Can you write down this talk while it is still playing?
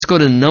go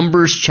to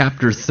Numbers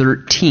chapter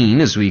 13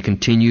 as we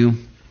continue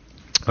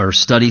our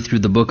study through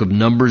the book of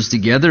Numbers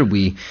together.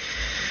 We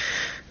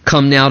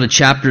come now to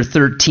chapter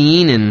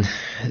 13, and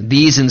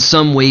these in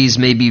some ways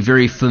may be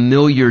very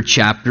familiar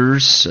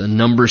chapters.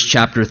 Numbers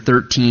chapter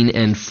 13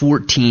 and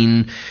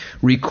 14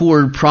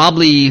 record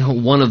probably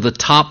one of the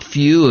top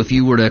few, if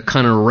you were to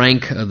kind of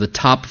rank the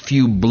top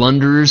few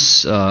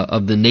blunders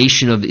of the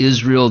nation of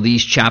Israel,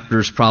 these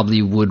chapters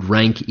probably would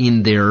rank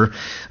in there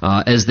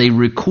as they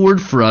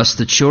record for us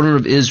the children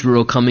of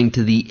Israel coming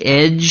to the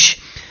edge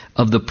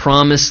of the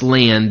promised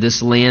land,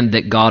 this land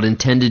that God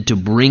intended to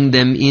bring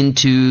them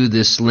into,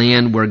 this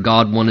land where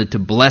God wanted to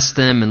bless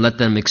them and let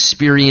them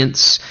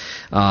experience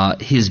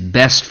His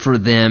best for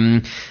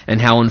them,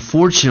 and how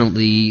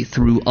unfortunately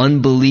through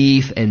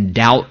unbelief and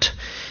doubt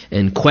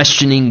and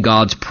questioning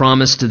God's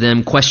promise to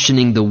them,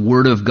 questioning the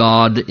Word of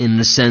God, in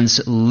the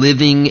sense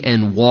living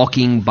and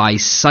walking by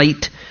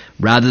sight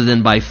rather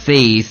than by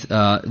faith,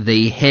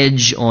 they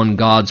hedge on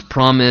God's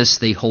promise,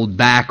 they hold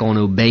back on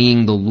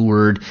obeying the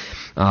Lord,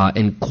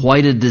 and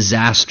quite a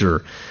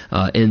disaster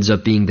ends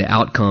up being the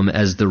outcome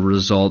as the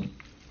result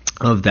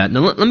of that. Now,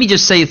 let me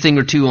just say a thing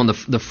or two on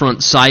the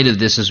front side of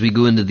this as we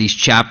go into these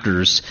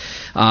chapters.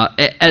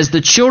 As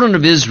the children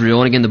of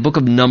Israel, and again, the book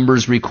of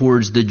Numbers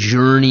records the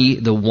journey,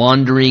 the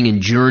wandering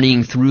and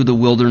journeying through the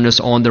wilderness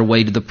on their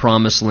way to the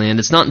promised land.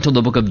 It's not until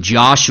the book of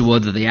Joshua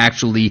that they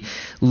actually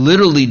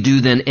literally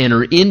do then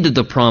enter into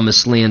the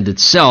promised land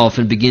itself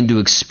and begin to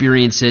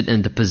experience it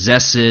and to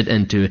possess it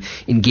and to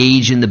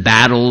engage in the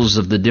battles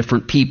of the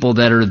different people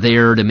that are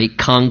there, to make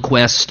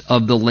conquest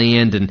of the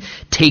land and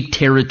take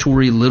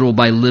territory little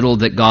by little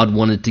that God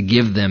wanted to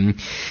give them.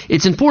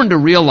 It's important to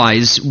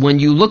realize when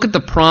you look at the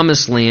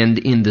promised land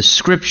in the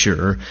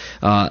Scripture,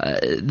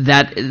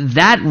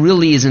 that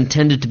really is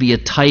intended to be a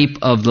type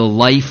of the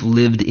life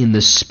lived in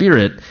the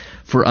Spirit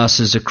for us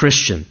as a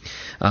Christian.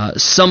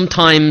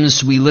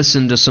 Sometimes we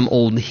listen to some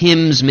old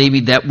hymns maybe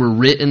that were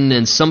written,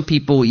 and some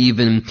people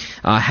even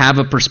have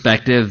a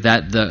perspective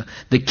that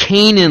the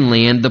Canaan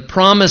land, the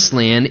promised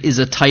land, is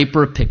a type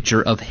or a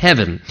picture of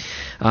heaven.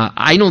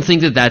 I don't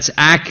think that that's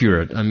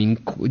accurate. I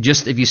mean,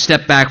 just if you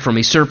step back from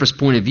a surface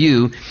point of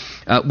view,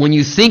 when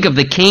you think of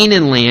the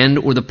Canaan land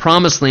or the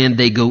promised land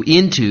they go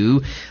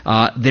into,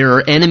 there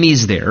are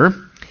enemies there.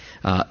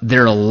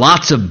 There are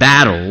lots of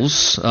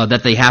battles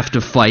that they have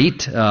to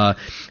fight.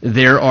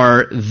 There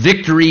are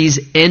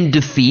victories and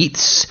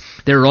defeats.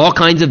 There are all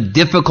kinds of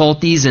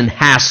difficulties and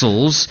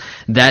hassles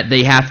that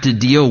they have to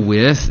deal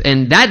with.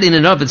 And that in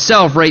and of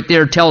itself right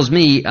there tells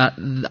me,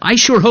 I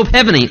sure hope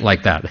heaven ain't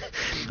like that.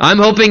 I'm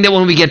hoping that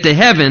when we get to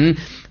heaven,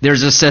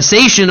 there's a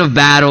cessation of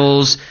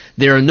battles.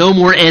 There are no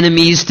more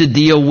enemies to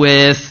deal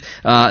with.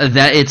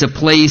 That it's a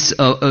place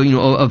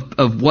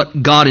of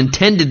what God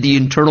intended the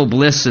eternal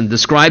bliss and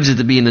describes it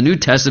to be in the New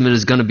Testament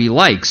is going to be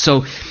like.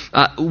 So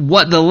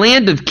what the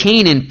land of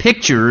Canaan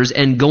pictures,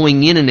 and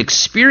going in and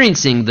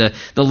experiencing the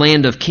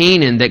land of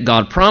Canaan that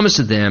God promised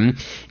to them,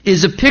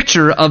 is a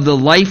picture of the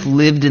life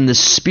lived in the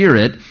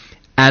Spirit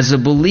as a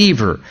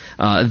believer.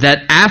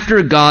 That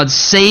after God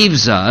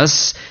saves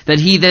us, that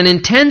He then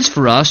intends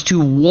for us to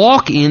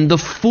walk in the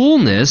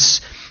fullness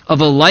of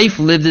a life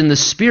lived in the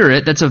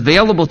Spirit that's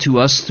available to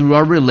us through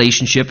our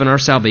relationship and our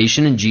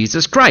salvation in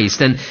Jesus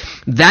Christ. And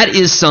that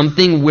is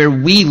something where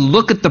we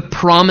look at the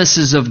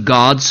promises of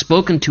God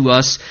spoken to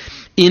us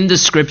in the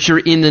Scripture,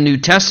 in the New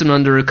Testament,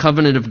 under a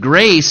covenant of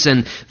grace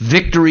and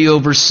victory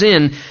over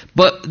sin.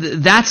 But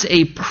that's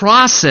a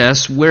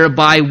process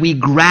whereby we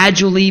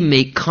gradually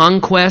make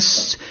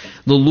conquests.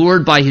 The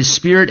Lord, by His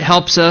Spirit,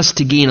 helps us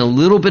to gain a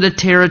little bit of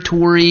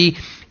territory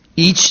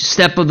each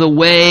step of the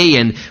way,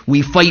 and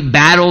we fight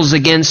battles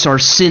against our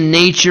sin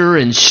nature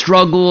and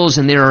struggles,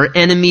 and there are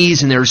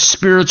enemies, and there's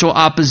spiritual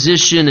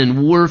opposition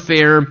and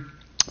warfare.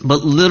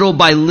 But little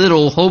by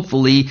little,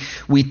 hopefully,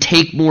 we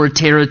take more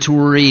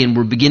territory, and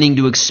we're beginning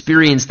to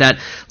experience that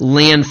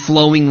land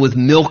flowing with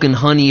milk and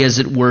honey, as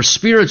it were,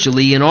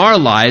 spiritually in our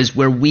lives,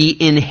 where we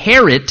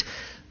inherit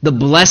the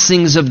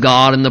blessings of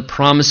God and the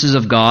promises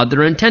of God that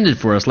are intended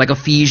for us, like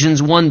Ephesians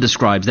 1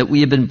 describes, that we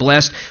have been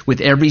blessed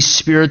with every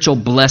spiritual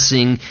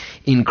blessing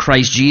in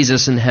Christ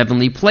Jesus in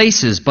heavenly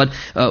places. But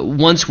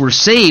once we're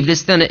saved,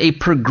 it's then a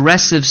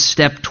progressive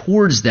step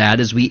towards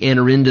that as we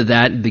enter into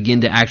that and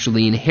begin to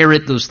actually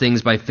inherit those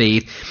things by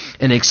faith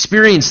and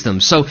experience them.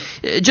 So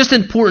just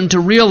important to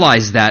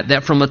realize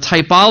that from a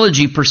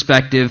typology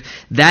perspective,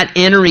 that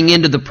entering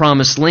into the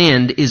promised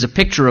land is a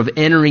picture of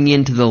entering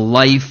into the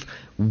life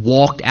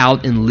walked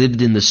out and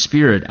lived in the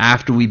Spirit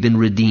after we've been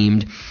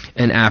redeemed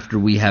and after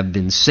we have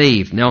been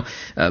saved. Now,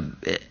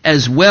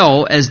 as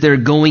well as they're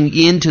going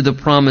into the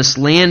promised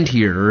land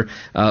here,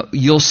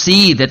 you'll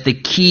see that the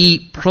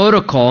key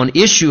protocol and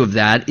issue of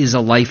that is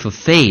a life of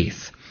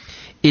faith.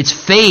 It's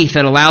faith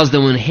that allows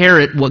them to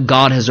inherit what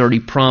God has already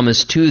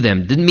promised to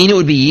them. Didn't mean it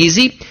would be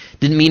easy.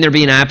 Didn't mean there'd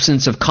be an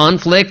absence of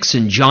conflicts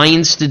and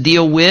giants to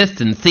deal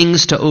with and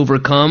things to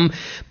overcome.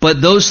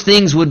 But those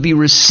things would be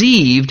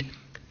received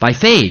by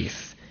faith.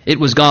 It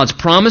was God's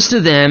promise to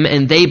them,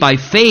 and they by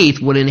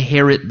faith would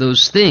inherit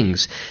those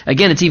things.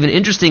 Again, it's even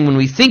interesting when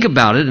we think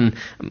about it, and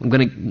I'm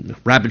going to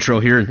rapid trail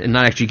here and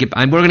not actually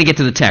we're going to get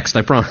to the text,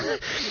 I promise.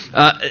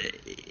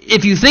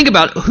 If you think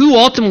about who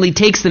ultimately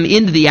takes them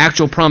into the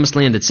actual promised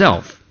land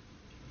itself,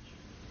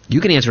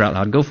 you can answer out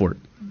loud. Go for it.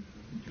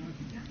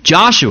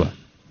 Joshua,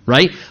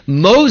 right?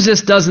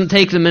 Moses doesn't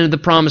take them into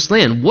the promised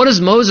land. What does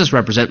Moses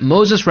represent?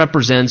 Moses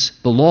represents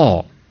the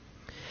law.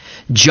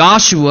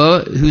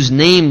 Joshua, whose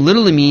name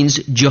literally means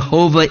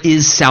Jehovah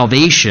is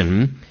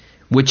salvation,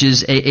 which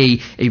is a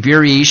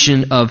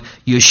variation of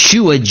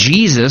Yeshua,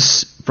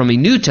 Jesus, from a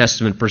New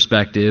Testament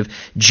perspective.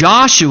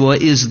 Joshua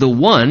is the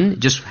one,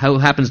 just how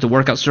it happens to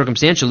work out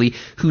circumstantially,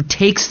 who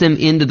takes them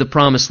into the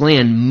promised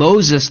land.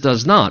 Moses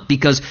does not,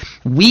 because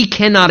we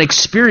cannot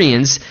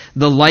experience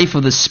the life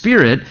of the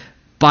Spirit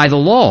by the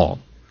law.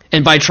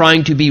 And by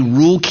trying to be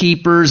rule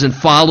keepers and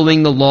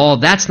following the law,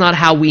 that's not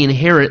how we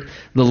inherit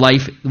the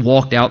life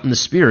walked out in the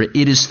Spirit.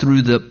 It is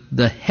through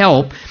the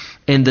help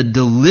and the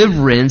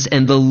deliverance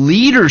and the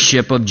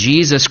leadership of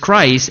Jesus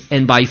Christ,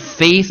 and by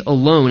faith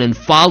alone and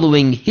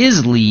following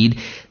His lead,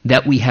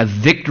 that we have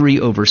victory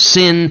over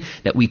sin,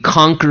 that we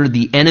conquer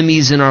the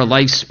enemies in our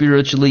life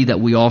spiritually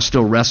that we all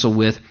still wrestle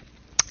with,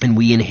 and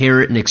we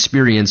inherit and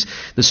experience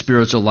the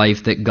spiritual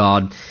life that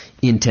God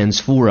intends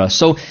for us.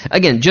 So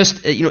again,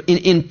 just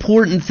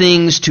important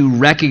things to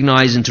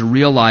recognize and to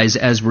realize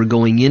as we're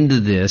going into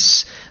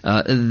this,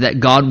 that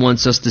God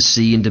wants us to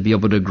see and to be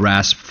able to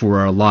grasp for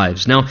our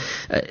lives. Now,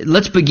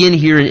 let's begin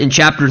here in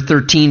chapter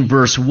 13,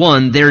 verse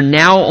 1. They're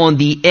now on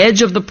the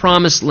edge of the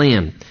promised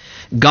land.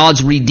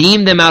 God's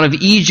redeemed them out of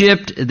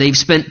Egypt. They've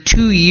spent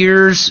 2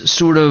 years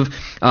sort of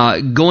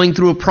going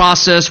through a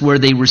process where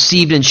they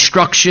received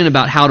instruction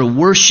about how to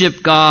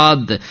worship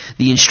God,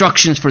 the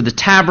instructions for the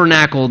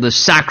tabernacle, the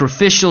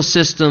sacrificial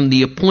system,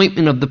 the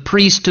appointment of the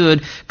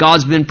priesthood.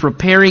 God's been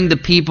preparing the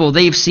people.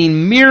 They've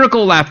seen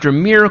miracle after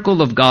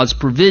miracle of God's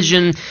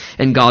provision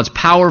and God's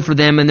power for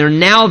them, and they're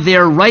now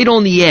there right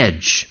on the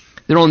edge.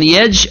 They're on the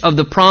edge of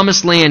the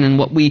promised land in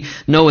what we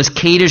know as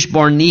Kadesh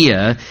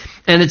Barnea.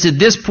 And it's at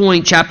this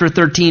point, chapter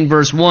 13,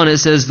 verse 1, it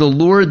says, "The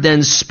Lord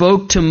then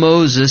spoke to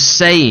Moses,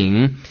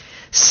 saying,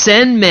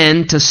 Send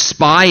men to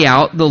spy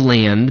out the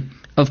land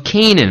of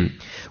Canaan,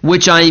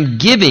 which I am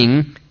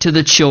giving to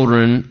the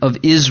children of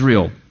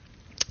Israel.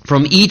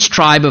 From each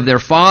tribe of their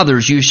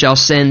fathers you shall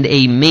send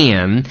a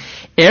man,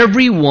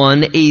 every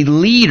one a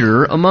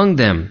leader among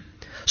them."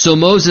 So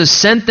Moses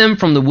sent them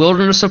from the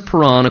wilderness of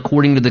Paran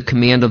according to the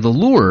command of the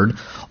Lord,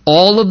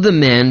 all of the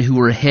men who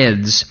were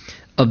heads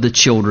of the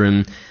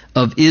children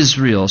of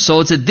Israel. So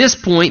it's at this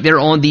point they're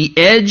on the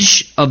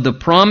edge of the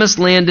promised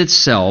land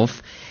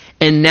itself,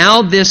 and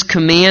now this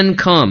command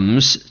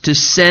comes to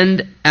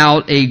send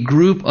out a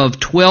group of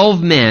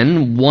 12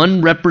 men,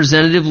 one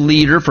representative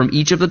leader from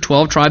each of the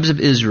 12 tribes of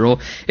Israel.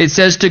 It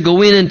says to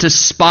go in and to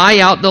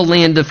spy out the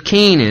land of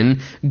Canaan.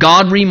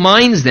 God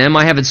reminds them,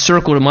 I have it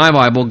circled in my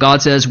Bible,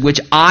 God says, which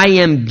I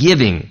am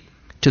giving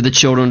to the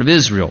children of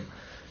Israel.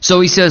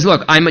 So He says,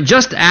 look, I'm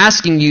just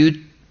asking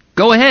you,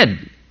 go ahead,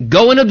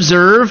 go and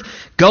observe,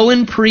 go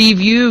and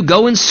preview,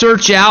 go and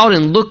search out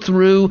and look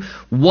through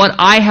what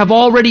I have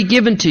already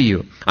given to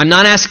you. I'm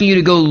not asking you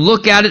to go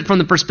look at it from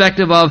the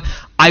perspective of,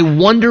 I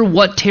wonder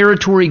what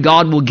territory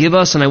God will give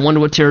us and I wonder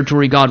what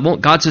territory God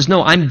won't. God says,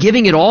 no, I'm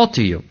giving it all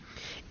to you.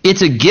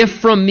 It's a gift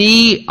from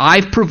me.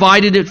 I've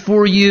provided it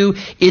for you.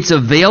 It's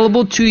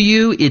available to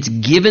you. It's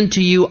given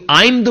to you.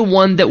 I'm the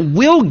one that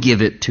will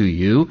give it to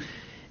you.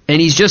 And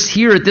He's just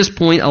here at this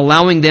point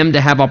allowing them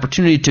to have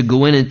opportunity to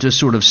go in and to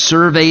sort of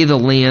survey the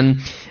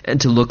land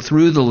and to look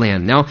through the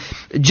land. Now,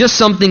 just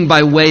something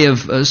by way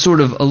of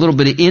sort of a little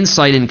bit of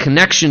insight and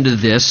connection to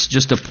this,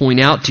 just to point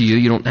out to you,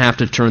 you don't have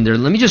to turn there.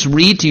 Let me just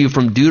read to you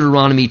from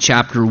Deuteronomy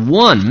chapter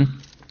 1,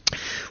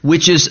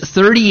 which is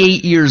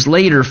 38 years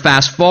later,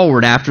 fast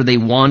forward, after they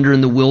wander in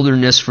the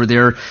wilderness for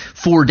their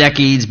 4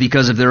 decades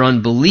because of their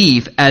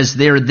unbelief, as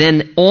they're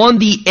then on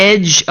the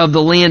edge of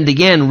the land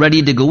again,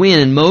 ready to go in,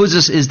 and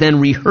Moses is then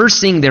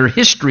rehearsing their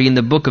history in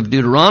the book of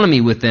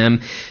Deuteronomy with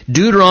them.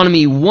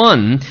 Deuteronomy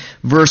 1,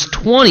 verse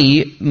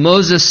 20,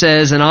 Moses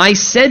says, "And I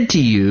said to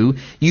you,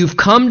 you've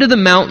come to the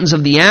mountains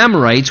of the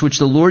Amorites, which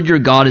the Lord your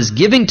God is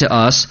giving to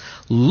us.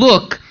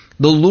 Look,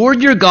 the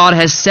Lord your God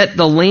has set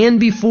the land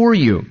before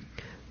you.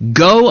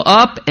 Go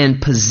up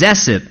and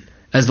possess it,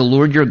 as the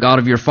Lord your God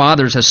of your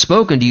fathers has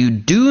spoken to you.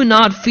 Do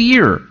not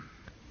fear,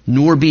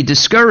 nor be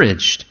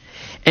discouraged."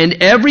 And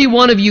every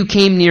one of you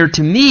came near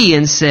to me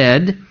and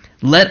said,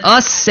 "Let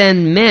us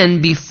send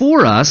men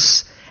before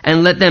us,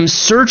 and let them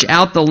search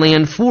out the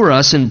land for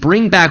us, and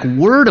bring back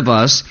word of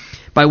us,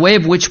 by way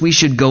of which we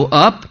should go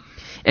up,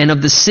 and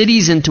of the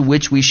cities into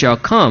which we shall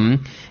come."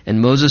 And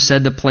Moses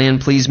said, "The plan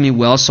pleased me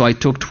well, so I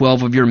took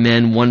 12 of your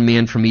men, 1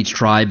 man from each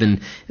tribe,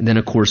 and then,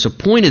 of course,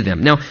 appointed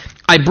them." Now,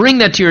 I bring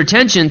that to your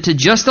attention to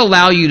just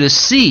allow you to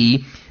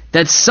see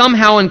that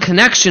somehow in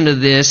connection to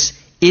this,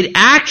 it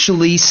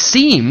actually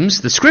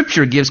seems, the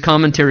Scripture gives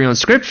commentary on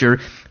Scripture,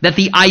 that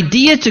the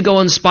idea to go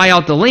and spy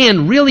out the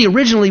land really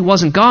originally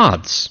wasn't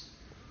God's.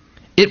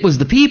 It was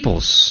the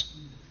people's.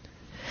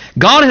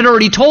 God had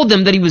already told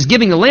them that he was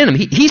giving the land.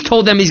 He's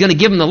told them he's going to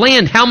give them the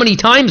land how many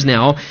times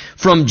now,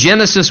 from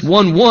Genesis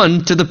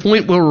 1:1 to the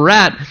point where we're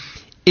at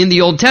in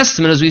the Old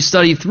Testament as we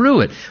study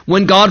through it.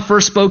 When God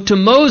first spoke to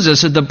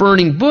Moses at the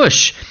burning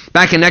bush,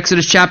 back in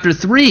Exodus chapter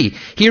 3,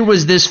 here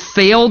was this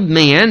failed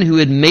man who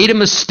had made a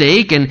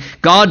mistake, and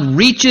God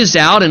reaches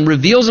out and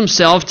reveals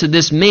himself to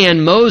this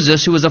man,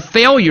 Moses, who was a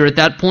failure at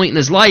that point in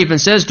his life, and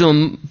says to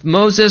him,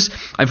 Moses,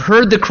 I've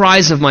heard the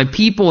cries of my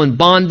people in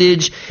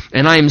bondage,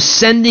 and I am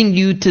sending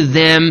you to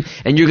them,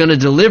 and you're going to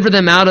deliver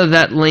them out of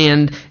that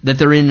land that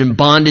they're in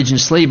bondage and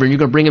slavery, and you're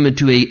going to bring them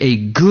into a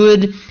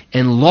good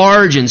and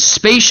large and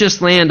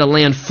spacious land, a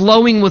land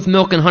flowing with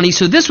milk and honey.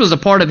 So this was a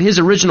part of his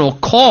original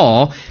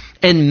call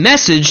and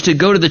message to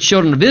go to the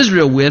children of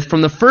Israel with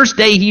from the first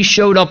day he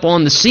showed up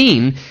on the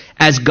scene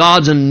as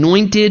God's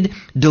anointed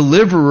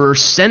deliverer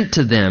sent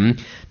to them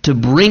to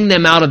bring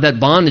them out of that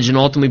bondage and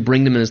ultimately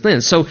bring them in this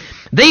land. So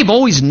they've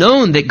always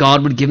known that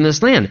God would give them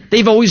this land.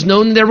 They've always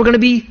known there were going to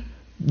be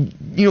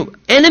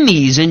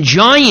enemies and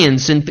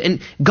giants,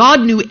 and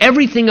God knew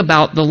everything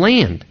about the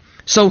land.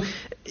 So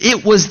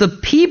it was the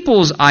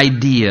people's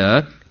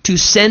idea to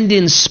send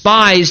in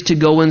spies to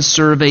go and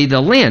survey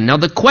the land. Now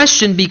the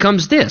question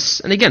becomes this,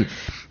 and again,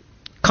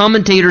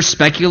 commentators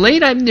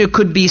speculate, there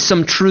could be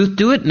some truth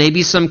to it,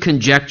 maybe some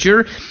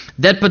conjecture,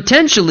 that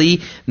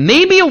potentially,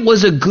 maybe it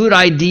was a good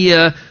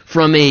idea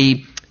from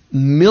a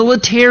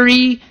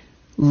military,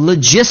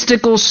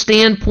 logistical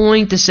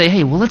standpoint to say,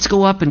 hey, well, let's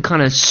go up and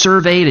kind of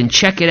survey it and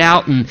check it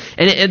out. And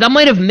that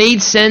might have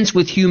made sense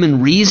with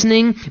human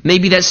reasoning.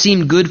 Maybe that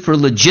seemed good for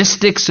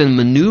logistics and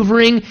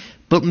maneuvering.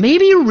 But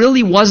maybe it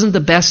really wasn't the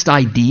best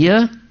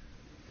idea,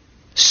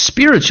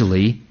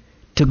 spiritually,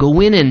 to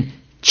go in and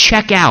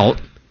check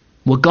out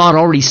what God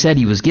already said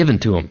he was given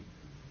to him.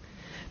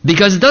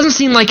 Because it doesn't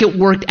seem like it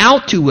worked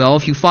out too well,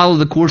 if you follow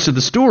the course of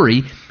the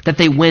story, that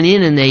they went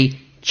in and they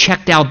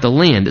checked out the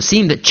land. It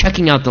seemed that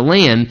checking out the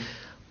land,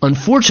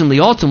 unfortunately,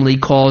 ultimately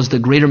caused the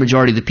greater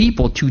majority of the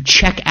people to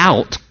check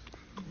out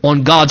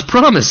on God's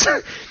promise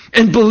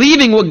and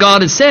believing what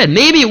God had said.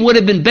 Maybe it would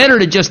have been better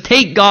to just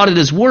take God at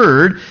his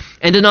word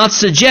and to not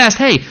suggest,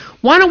 hey,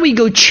 why don't we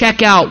go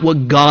check out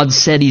what God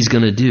said he's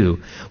going to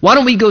do? Why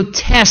don't we go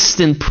test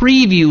and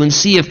preview and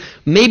see if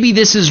maybe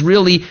this is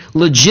really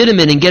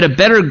legitimate and get a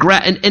better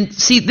and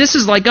see, this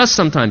is like us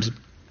sometimes.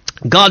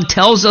 God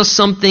tells us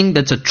something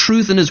that's a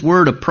truth in his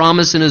word, a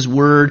promise in his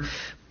word,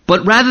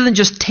 but rather than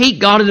just take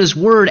God at his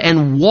word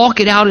and walk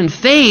it out in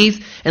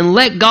faith and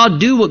let God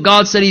do what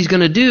God said he's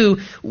going to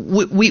do,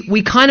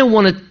 we kind of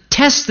want to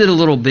test it a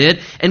little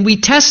bit, and we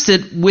test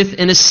it with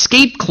an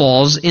escape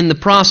clause in the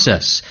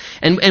process.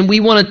 And we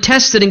want to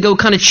test it and go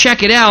kind of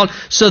check it out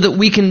so that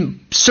we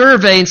can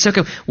survey and say,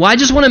 okay, well, I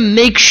just want to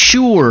make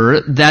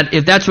sure that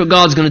if that's what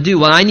God's going to do,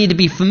 well, I need to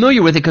be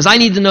familiar with it because I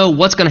need to know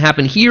what's going to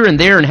happen here and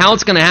there and how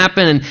it's going to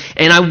happen.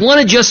 And I want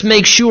to just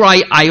make sure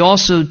I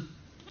also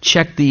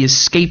check the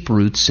escape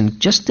routes, and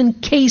just in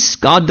case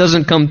God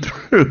doesn't come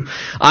through,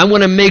 I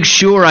want to make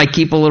sure I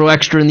keep a little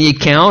extra in the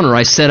account, or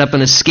I set up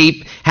an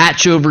escape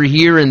hatch over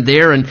here and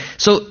there. And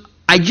so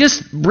I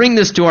just bring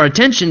this to our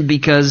attention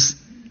because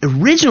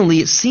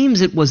originally it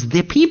seems it was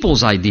the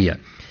people's idea.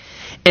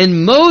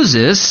 And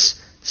Moses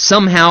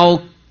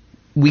somehow,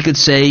 we could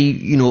say,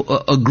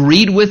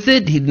 agreed with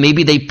it.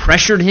 Maybe they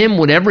pressured him,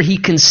 whatever. He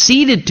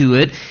conceded to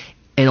it.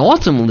 And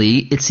ultimately,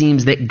 it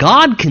seems that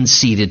God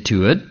conceded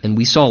to it, and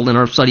we saw in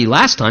our study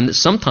last time that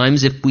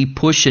sometimes if we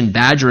push and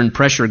badger and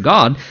pressure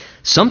God,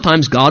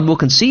 sometimes God will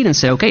concede and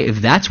say, okay, if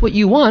that's what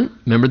you want,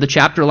 remember the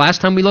chapter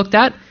last time we looked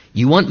at?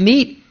 You want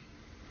meat?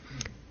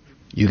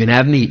 You can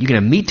have meat. You can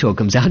have meat till it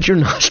comes out your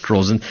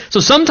nostrils. And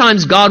so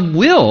sometimes God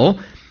will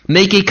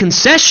make a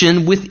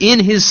concession within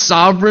his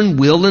sovereign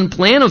will and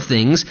plan of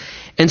things.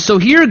 And so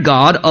here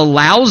God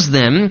allows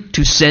them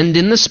to send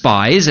in the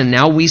spies, and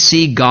now we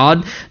see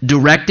God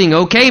directing,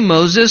 okay,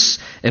 Moses,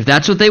 if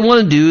that's what they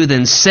want to do,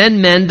 then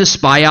send men to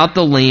spy out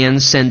the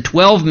land, send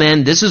 12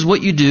 men, this is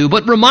what you do,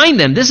 but remind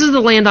them, this is the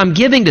land I'm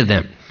giving to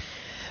them.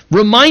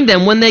 Remind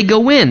them when they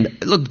go in.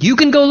 Look, you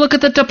can go look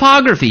at the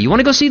topography. You want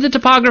to go see the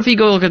topography?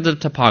 Go look at the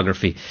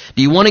topography.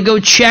 Do you want to go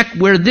check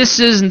where this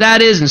is and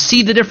that is and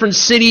see the different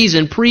cities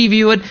and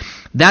preview it?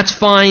 That's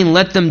fine,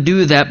 let them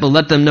do that, but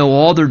let them know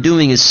all they're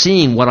doing is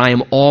seeing what I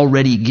am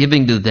already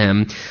giving to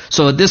them.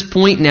 So at this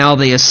point now,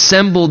 they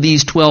assemble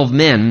these 12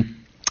 men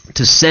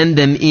to send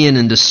them in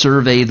and to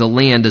survey the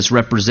land as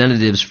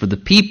representatives for the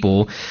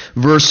people.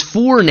 Verse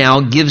 4 now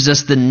gives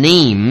us the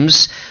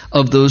names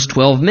of those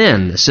 12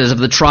 men. It says, of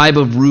the tribe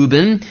of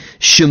Reuben,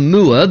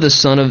 Shemua, the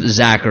son of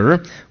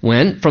Zachar,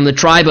 went. From the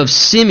tribe of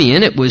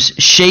Simeon, it was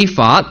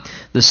Shaphat,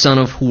 the son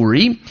of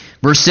Huri.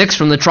 Verse 6,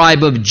 from the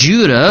tribe of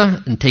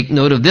Judah, and take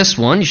note of this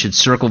one, you should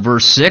circle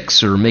verse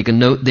 6 or make a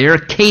note there,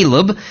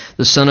 Caleb,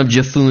 the son of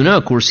Jephunneh.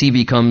 Of course, he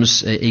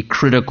becomes a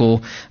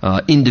critical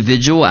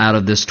individual out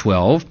of this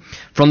 12.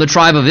 From the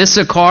tribe of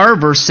Issachar,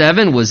 verse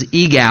 7, was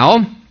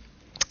Igal.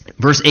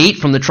 Verse 8,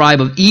 from the tribe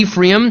of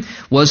Ephraim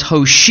was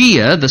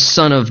Hoshea, the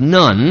son of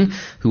Nun,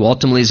 who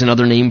ultimately is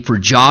another name for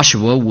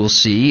Joshua. We'll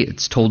see.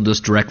 It's told us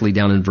directly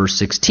down in verse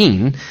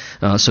 16.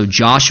 So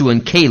Joshua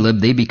and Caleb,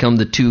 they become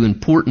the two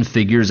important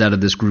figures out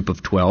of this group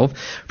of 12.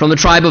 From the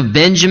tribe of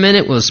Benjamin,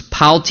 it was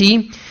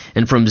Palti.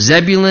 And from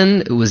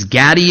Zebulun, it was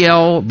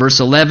Gadiel. Verse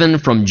 11,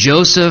 from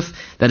Joseph,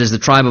 that is the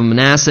tribe of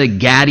Manasseh,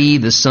 Gadi,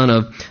 the son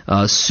of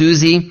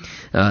Suzi.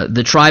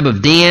 The tribe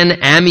of Dan,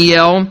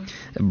 Amiel.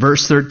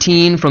 Verse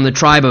 13, from the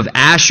tribe of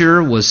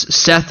Asher was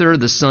Sether,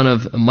 the son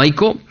of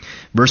Michael.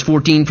 Verse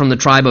 14, from the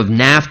tribe of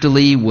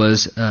Naphtali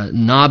was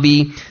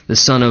Nabi, the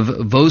son of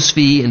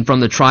Vosphi. And from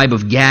the tribe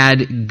of Gad,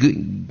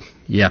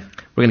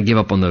 we're going to give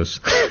up on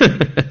those.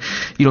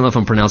 You don't know if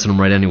I'm pronouncing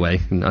them right anyway.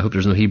 I hope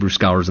there's no Hebrew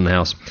scholars in the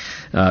house.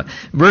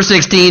 Verse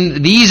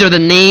 16, these are the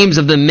names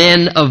of the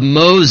men of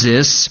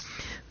Moses,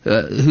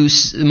 who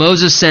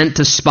Moses sent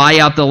to spy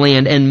out the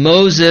land. And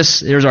Moses,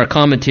 there's our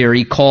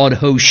commentary, called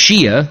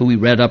Hoshea, who we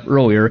read up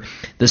earlier,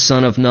 the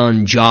son of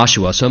Nun,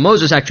 Joshua. So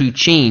Moses actually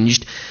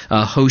changed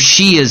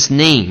Hoshea's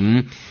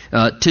name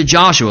to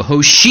Joshua.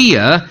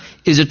 Hoshea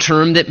is a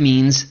term that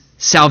means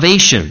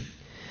salvation.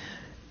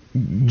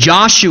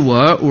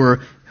 Joshua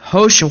or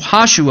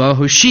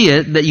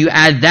Hoshea, that you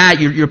add that,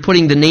 you're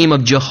putting the name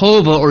of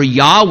Jehovah or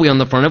Yahweh on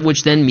the front of it,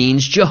 which then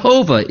means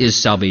Jehovah is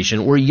salvation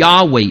or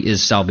Yahweh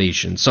is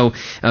salvation. So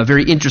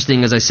very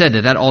interesting, as I said,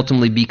 that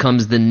ultimately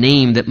becomes the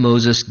name that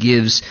Moses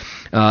gives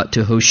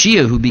to Hoshea,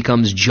 who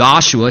becomes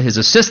Joshua, his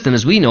assistant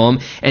as we know him,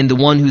 and the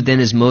one who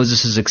then is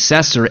Moses'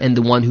 successor and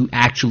the one who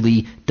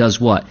actually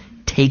does what?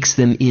 Takes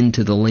them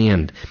into the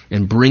land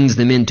and brings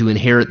them in to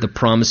inherit the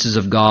promises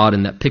of God,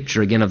 and that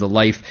picture again of the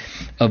life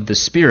of the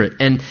Spirit.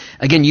 And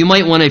again, you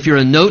might want to, if you're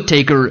a note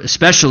taker,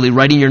 especially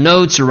writing your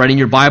notes or writing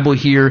your Bible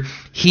here,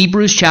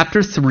 Hebrews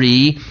chapter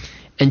 3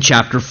 and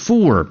chapter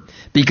 4,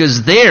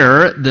 because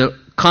there the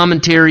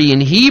commentary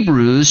in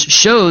Hebrews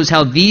shows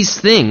how these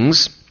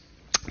things,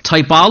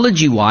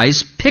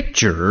 typology-wise,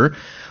 picture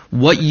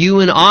what you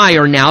and I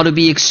are now to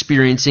be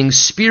experiencing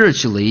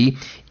spiritually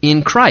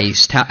in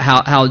Christ.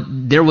 How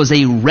there was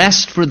a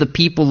rest for the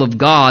people of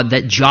God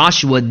that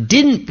Joshua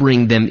didn't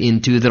bring them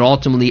into, that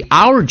ultimately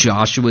our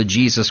Joshua,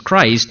 Jesus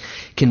Christ,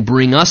 can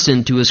bring us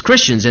into as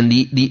Christians. And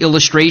the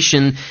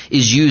illustration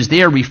is used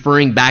there,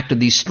 referring back to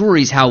these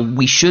stories, how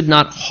we should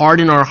not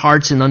harden our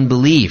hearts in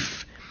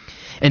unbelief,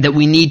 and that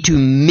we need to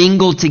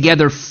mingle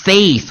together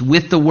faith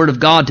with the Word of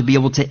God to be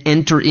able to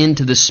enter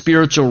into the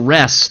spiritual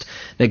rest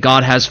that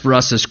God has for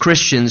us as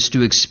Christians,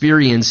 to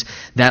experience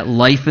that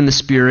life in the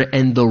Spirit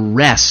and the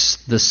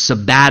rest, the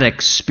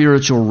sabbatic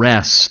spiritual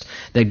rest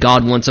that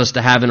God wants us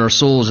to have in our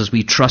souls as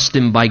we trust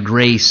Him by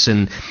grace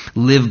and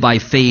live by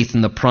faith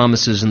in the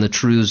promises and the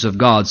truths of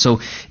God. So,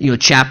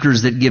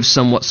 chapters that give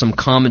somewhat some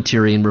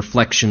commentary and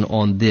reflection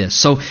on this.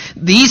 So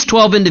these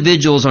 12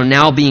 individuals are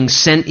now being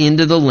sent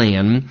into the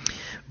land.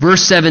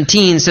 Verse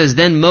 17 says,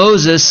 then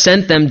Moses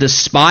sent them to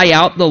spy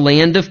out the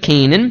land of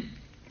Canaan,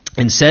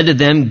 and said to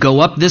them,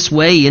 go up this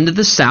way into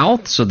the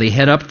south. So they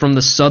head up from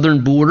the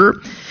southern border,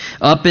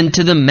 up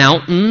into the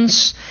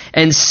mountains,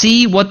 and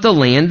see what the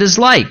land is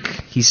like.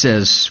 He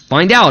says,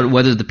 find out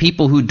whether the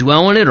people who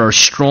dwell in it are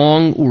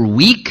strong or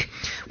weak,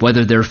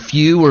 whether they're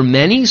few or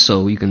many,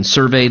 so you can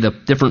survey the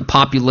different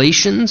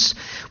populations,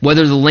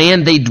 whether the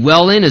land they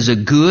dwell in is a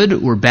good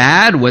or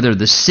bad, whether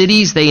the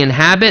cities they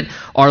inhabit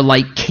are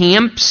like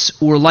camps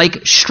or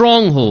like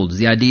strongholds.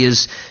 The idea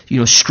is,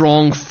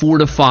 strong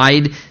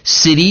fortified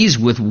cities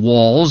with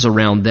walls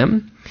around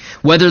them.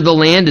 Whether the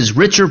land is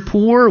rich or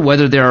poor,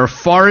 whether there are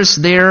forests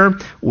there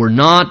or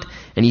not.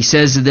 And he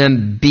says to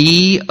them,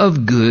 be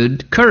of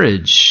good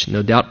courage.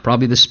 No doubt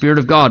probably the Spirit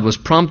of God was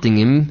prompting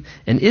him.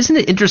 And isn't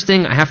it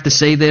interesting, I have to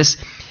say this,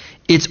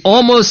 it's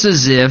almost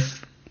as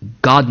if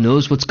God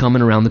knows what's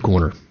coming around the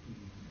corner.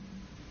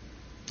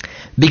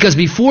 Because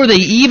before they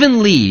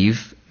even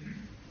leave,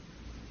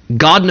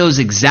 God knows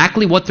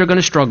exactly what they're going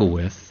to struggle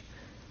with.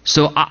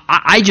 So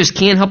I just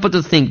can't help but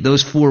to think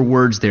those 4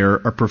 words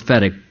there are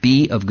prophetic.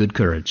 Be of good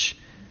courage.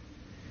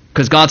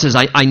 Because God says,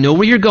 I know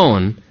where you're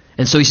going.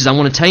 And so he says, I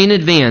want to tell you in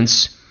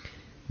advance,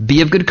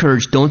 be of good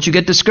courage. Don't you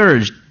get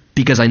discouraged,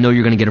 because I know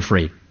you're going to get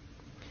afraid.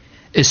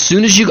 As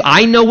soon as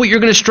I know what you're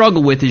going to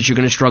struggle with is you're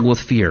going to struggle with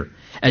fear.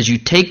 As you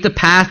take the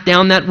path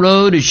down that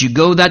road, as you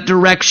go that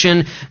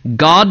direction,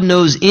 God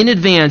knows in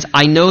advance,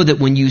 I know that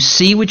when you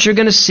see what you're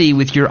going to see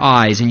with your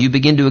eyes and you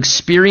begin to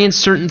experience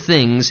certain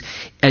things,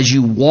 as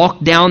you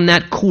walk down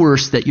that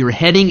course that you're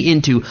heading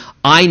into,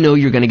 I know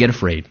you're going to get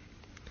afraid.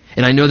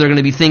 And I know there are going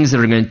to be things that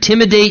are going to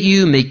intimidate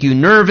you, make you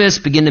nervous,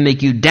 begin to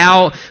make you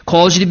doubt,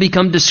 cause you to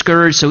become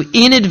discouraged. So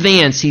in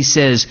advance, he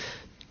says,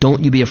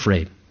 don't you be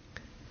afraid.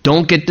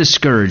 Don't get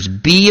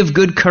discouraged. Be of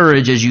good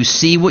courage as you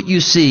see what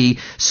you see,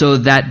 so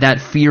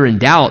that fear and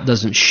doubt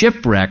doesn't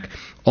shipwreck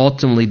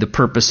ultimately the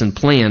purpose and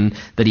plan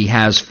that he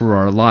has for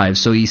our lives.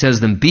 So he says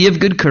to them, be of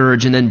good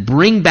courage, and then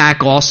bring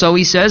back also,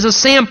 he says, a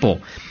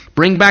sample.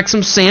 Bring back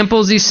some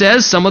samples, he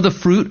says, some of the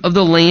fruit of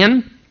the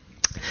land.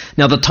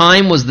 Now the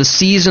time was the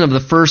season of the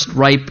first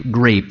ripe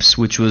grapes,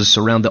 which was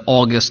around the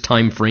August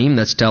time frame,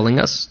 that's telling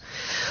us.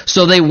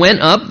 So they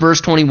went up,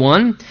 verse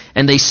 21,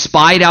 and they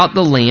spied out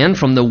the land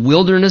from the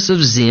wilderness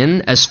of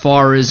Zin as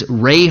far as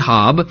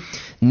Rahab,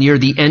 near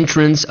the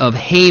entrance of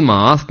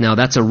Hamath. Now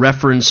that's a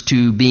reference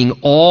to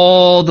being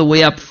all the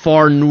way up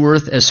far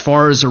north as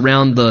far as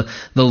around the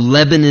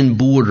Lebanon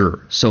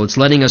border. So it's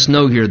letting us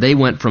know here they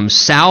went from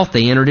south,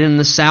 they entered in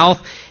the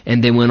south,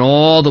 and they went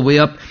all the way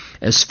up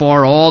as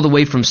far, all the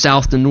way from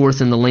south to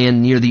north in the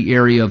land near the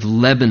area of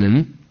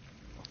Lebanon.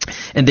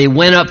 And they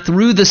went up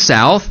through the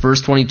south,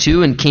 verse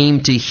 22, and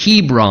came to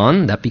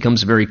Hebron. That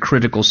becomes a very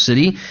critical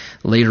city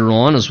later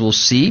on, as we'll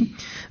see.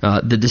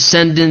 The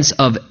descendants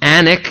of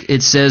Anak,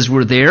 it says,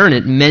 were there, and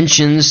it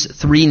mentions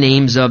three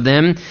names of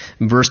them.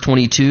 In verse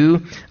 22,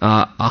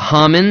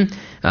 Ahaman,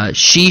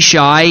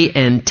 Shishai,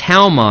 and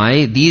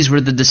Talmai. These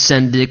were the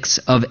descendants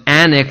of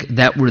Anak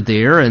that were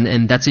there,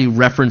 and that's a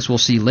reference we'll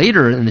see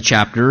later in the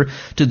chapter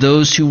to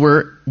those who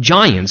were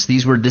giants.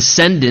 These were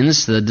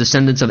descendants, the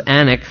descendants of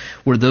Anak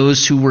were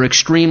those who were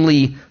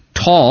extremely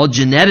tall,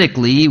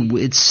 genetically,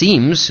 it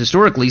seems,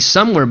 historically,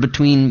 somewhere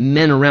between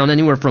men around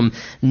anywhere from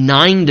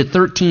 9 to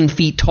 13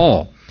 feet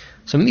tall.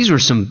 So these were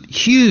some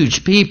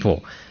huge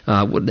people. The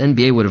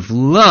NBA would have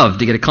loved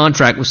to get a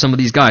contract with some of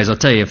these guys, I'll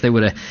tell you, if they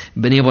would have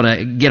been able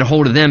to get a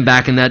hold of them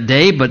back in that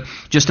day. But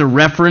just a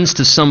reference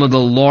to some of the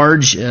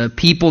large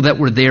people that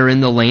were there in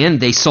the land.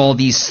 They saw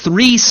these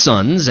three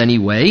sons,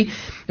 anyway.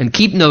 And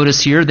keep notice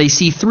here, they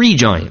see three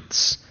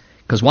giants.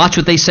 Because watch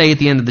what they say at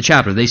the end of the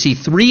chapter. They see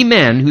three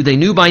men who they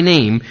knew by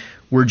name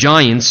were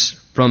giants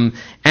from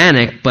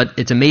Anak, but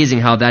it's amazing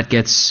how that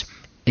gets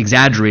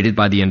exaggerated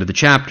by the end of the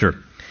chapter.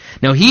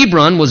 Now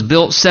Hebron was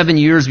built 7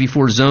 years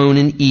before Zoan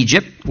in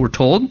Egypt, we're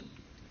told.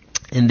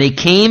 And they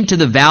came to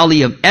the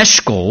valley of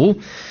Eshcol,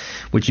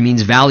 which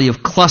means valley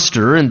of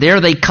cluster, and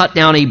there they cut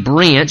down a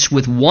branch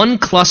with one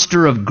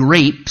cluster of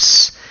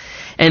grapes,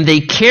 and they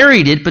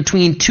carried it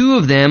between two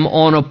of them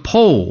on a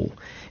pole.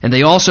 And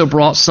they also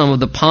brought some of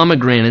the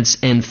pomegranates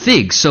and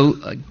figs.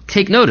 So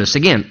take notice,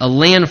 again, a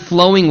land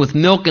flowing with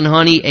milk and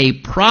honey, a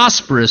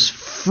prosperous,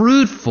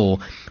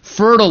 fruitful,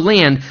 fertile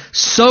land.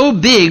 So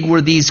big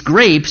were these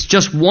grapes,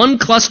 just one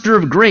cluster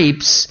of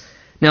grapes.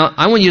 Now,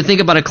 I want you to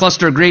think about a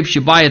cluster of grapes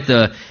you buy at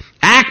the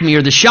Acme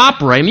or the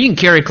ShopRite. I mean, you can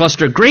carry a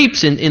cluster of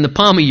grapes in the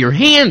palm of your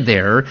hand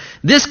there.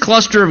 This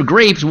cluster of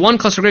grapes, one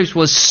cluster of grapes,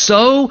 was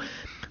so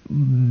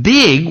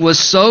big, was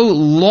so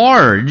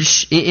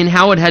large in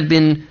how it had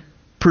been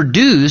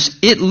produced,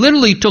 it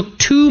literally took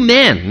two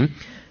men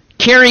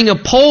carrying a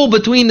pole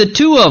between the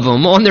two of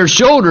them on their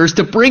shoulders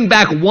to bring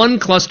back one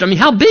cluster. I mean,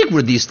 how big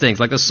were these things?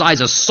 Like the size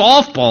of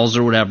softballs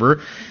or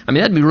whatever. I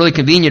mean, that'd be really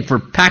convenient for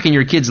packing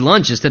your kids'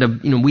 lunch instead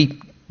of, we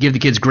give the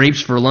kids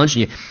grapes for lunch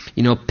and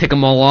you pick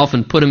them all off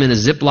and put them in a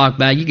Ziploc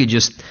bag. You could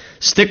just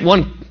stick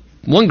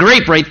one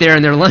grape right there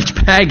in their lunch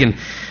bag and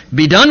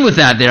be done with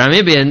that there. I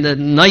mean, it'd be a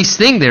nice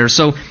thing there.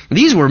 So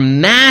these were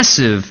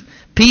massive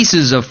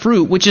pieces of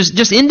fruit, which is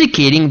just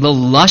indicating the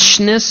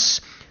lushness,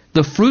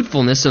 the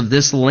fruitfulness of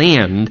this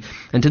land.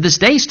 And to this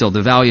day still,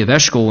 the Valley of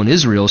Eshcol in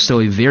Israel is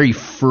still a very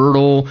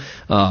fertile,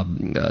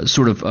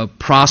 sort of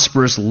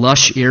prosperous,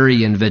 lush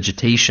area in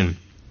vegetation.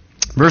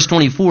 Verse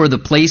 24, the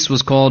place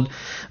was called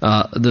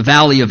the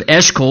Valley of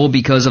Eshcol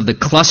because of the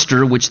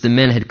cluster which the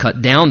men had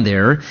cut down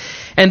there.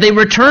 And they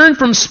returned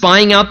from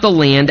spying out the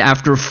land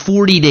after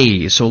 40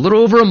 days. So a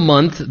little over a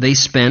month they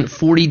spent,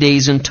 40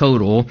 days in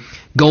total,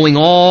 going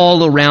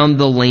all around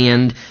the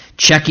land,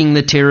 checking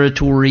the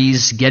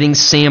territories, getting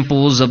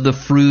samples of the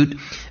fruit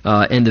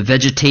and the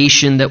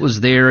vegetation that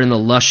was there in the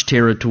lush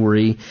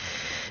territory.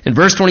 In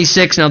verse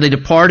 26, now they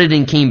departed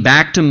and came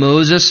back to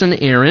Moses and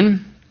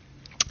Aaron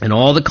and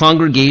all the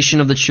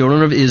congregation of the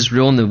children of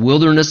Israel in the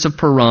wilderness of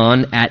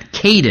Paran at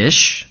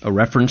Kadesh, a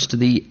reference to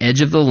the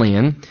edge of the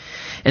land.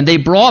 And they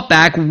brought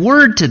back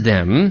word to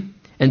them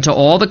and to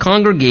all the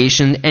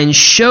congregation and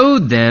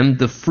showed them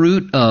the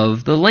fruit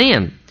of the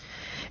land.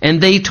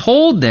 And they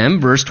told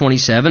them, verse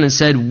 27, and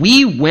said,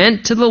 we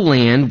went to the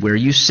land where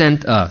you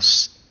sent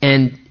us.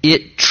 And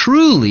it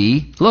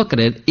truly, look at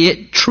it,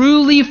 it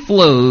truly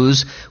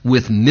flows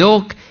with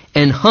milk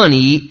and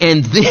honey.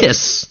 And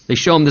this, they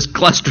show them this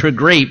cluster of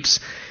grapes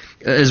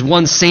as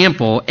one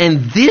sample,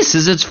 and this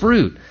is its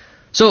fruit.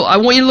 So I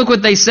want you to look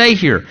what they say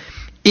here.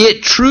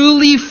 It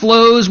truly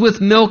flows with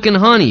milk and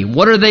honey.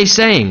 What are they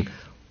saying?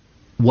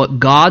 What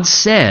God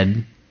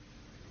said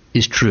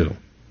is true.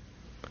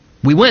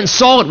 We went and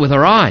saw it with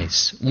our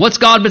eyes. What's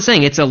God been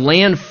saying? It's a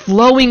land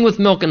flowing with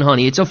milk and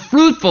honey. It's a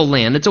fruitful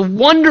land. It's a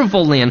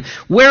wonderful land.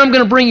 Where I'm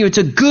going to bring you, it's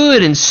a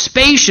good and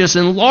spacious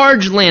and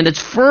large land.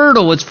 It's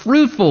fertile. It's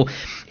fruitful.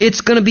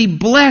 It's going to be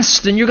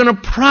blessed, and you're going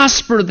to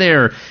prosper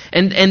there.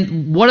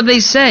 And what do they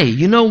say?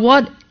 You know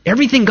what?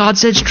 Everything God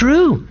said is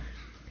true.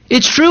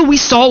 It's true. We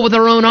saw it with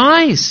our own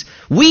eyes.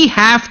 We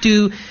have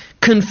to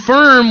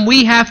confirm,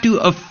 we have to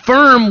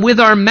affirm with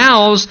our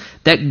mouths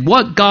that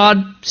what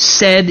God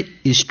said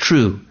is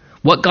true.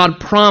 What God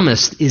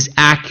promised is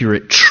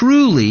accurate.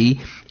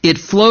 Truly, it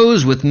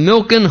flows with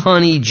milk and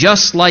honey,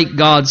 just like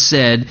God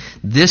said.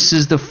 This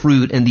is the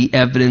fruit and the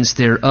evidence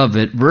thereof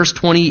it. Verse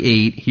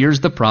 28, here's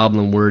the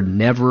problem word,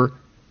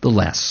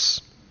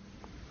 nevertheless.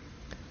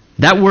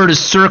 That word is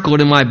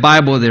circled in my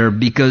Bible there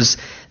because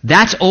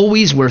that's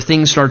always where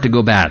things start to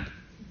go bad.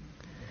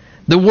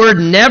 The word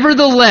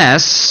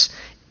nevertheless,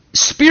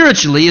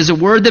 spiritually, is a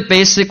word that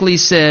basically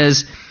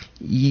says,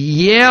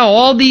 yeah,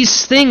 all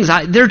these things,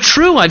 they're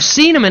true. I've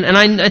seen them,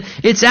 and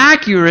it's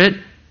accurate,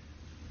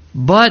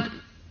 but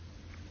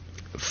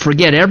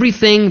forget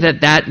everything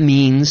that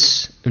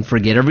means, and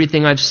forget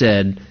everything I've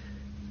said,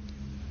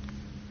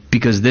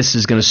 because this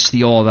is going to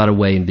steal all that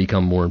away and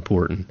become more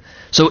important.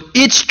 So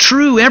it's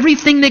true.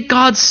 Everything that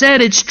God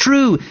said, it's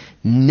true.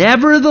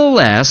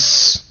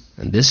 Nevertheless,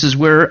 and this is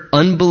where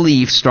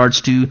unbelief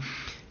starts to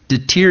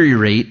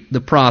deteriorate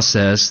the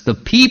process, the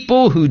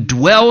people who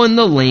dwell in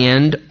the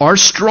land are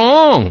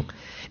strong,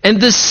 and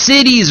the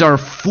cities are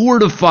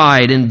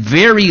fortified and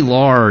very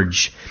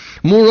large.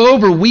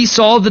 Moreover, we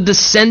saw the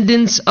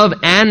descendants of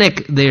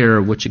Anak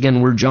there, which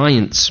again were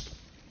giants.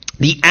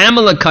 The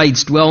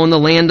Amalekites dwell in the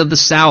land of the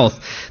south.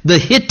 The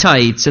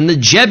Hittites and the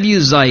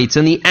Jebusites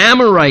and the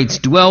Amorites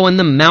dwell in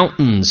the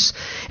mountains.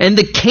 And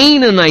the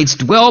Canaanites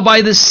dwell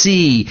by the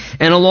sea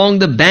and along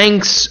the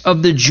banks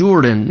of the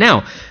Jordan.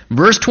 Now,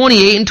 verse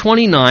 28 and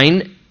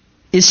 29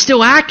 is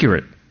still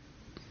accurate.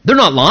 They're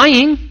not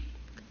lying.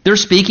 They're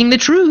speaking the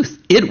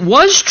truth. It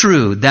was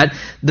true that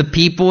the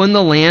people in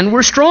the land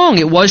were strong.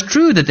 It was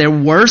true that there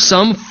were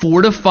some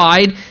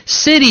fortified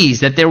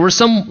cities, that there were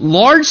some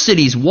large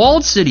cities,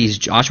 walled cities.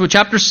 Joshua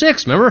chapter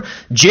 6, remember?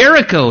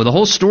 Jericho, the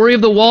whole story of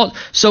the wall.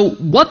 So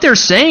what they're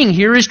saying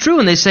here is true.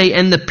 And they say,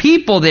 and the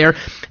people there,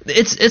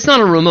 it's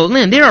not a remote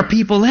land. There are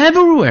people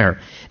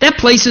everywhere. That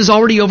place is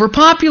already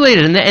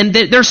overpopulated. And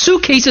their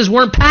suitcases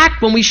weren't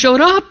packed when we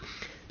showed up.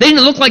 They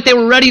didn't look like they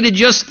were ready to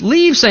just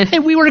leave, saying, hey,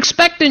 we were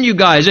expecting you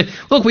guys.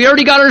 Look, we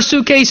already got our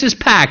suitcases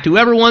packed.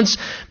 Whoever wants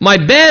my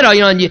bed,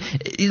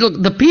 look,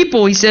 the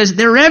people, he says,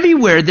 they're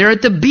everywhere. They're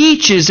at the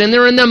beaches, and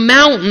they're in the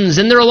mountains,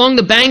 and they're along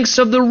the banks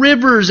of the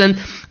rivers, and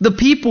the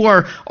people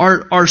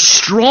are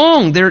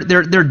strong.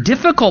 They're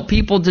difficult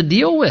people to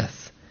deal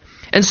with.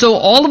 And so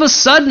all of a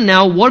sudden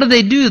now, what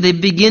do? They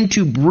begin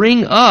to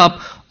bring up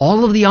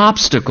all of the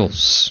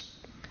obstacles.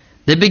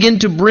 They begin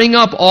to bring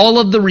up all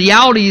of the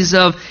realities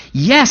of,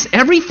 yes,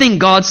 everything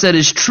God said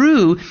is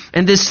true,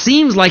 and this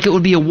seems like it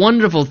would be a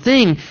wonderful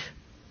thing,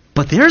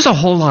 but there's a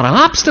whole lot of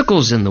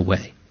obstacles in the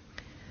way.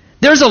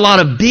 There's a lot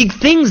of big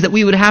things that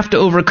we would have to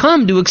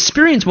overcome to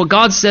experience what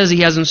God says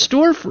He has in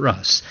store for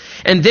us.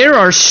 And there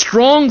are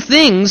strong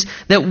things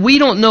that we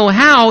don't know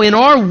how, in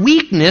our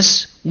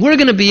weakness, we're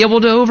going to be able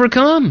to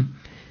overcome.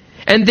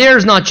 And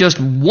there's not just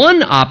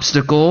one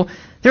obstacle.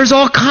 There's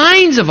all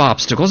kinds of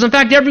obstacles. In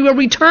fact, everywhere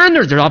we turn,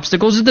 there's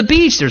obstacles at the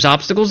beach. There's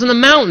obstacles in the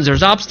mountains.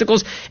 There's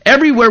obstacles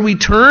everywhere we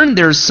turn.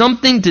 There's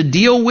something to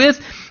deal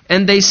with.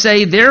 And they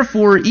say,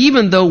 therefore,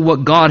 even though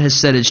what God has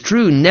said is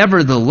true,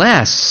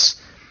 nevertheless,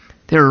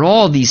 there are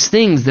all these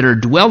things that are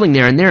dwelling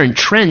there, and they're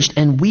entrenched,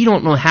 and we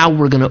don't know how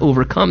we're going to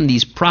overcome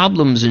these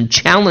problems and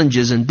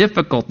challenges and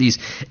difficulties.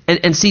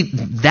 And see,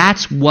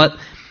 that's what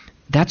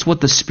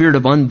the spirit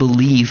of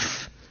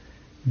unbelief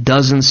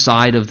does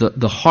inside of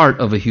the heart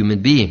of a human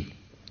being.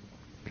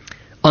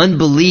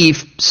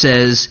 Unbelief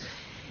says,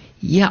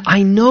 yeah,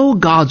 I know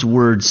God's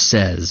word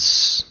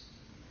says.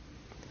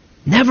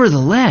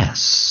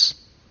 Nevertheless,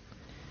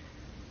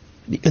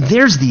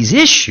 there's these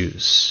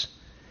issues.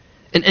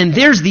 And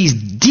there's these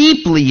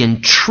deeply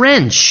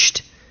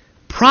entrenched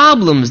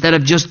problems that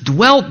have just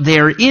dwelt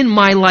there in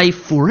my life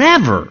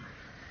forever.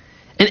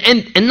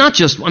 And not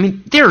just,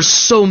 there are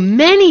so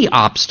many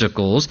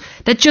obstacles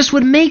that just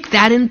would make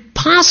that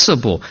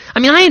impossible.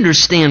 I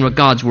understand what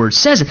God's Word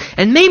says,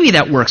 and maybe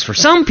that works for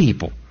some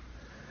people.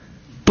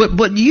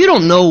 But you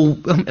don't know,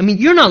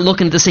 you're not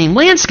looking at the same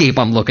landscape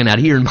I'm looking at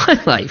here in my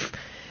life.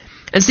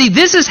 And see,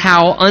 this is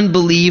how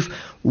unbelief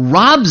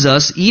robs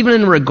us, even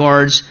in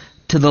regards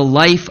to the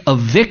life of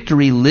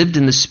victory lived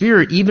in the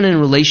Spirit, even in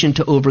relation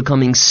to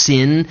overcoming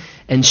sin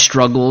and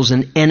struggles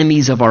and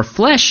enemies of our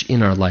flesh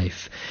in our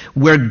life.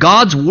 Where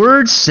God's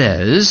Word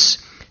says,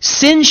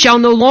 sin shall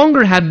no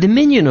longer have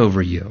dominion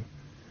over you.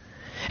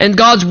 And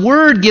God's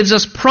Word gives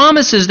us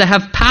promises to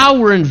have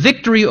power and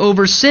victory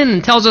over sin,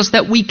 and tells us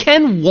that we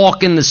can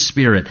walk in the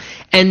Spirit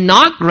and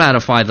not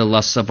gratify the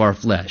lusts of our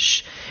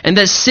flesh. And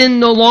that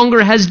sin no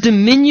longer has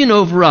dominion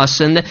over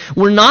us, and that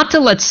we're not to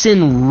let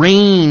sin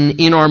reign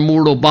in our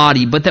mortal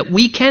body, but that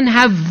we can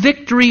have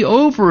victory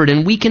over it,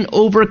 and we can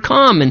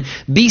overcome and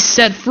be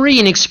set free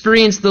and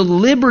experience the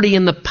liberty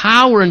and the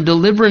power and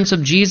deliverance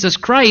of Jesus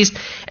Christ.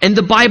 And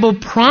the Bible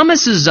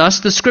promises us,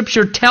 the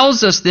Scripture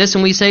tells us this,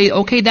 and we say,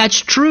 okay, that's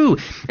true.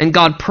 And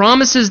God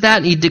promises that,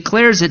 and He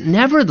declares it.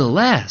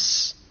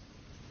 Nevertheless,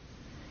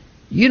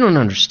 you don't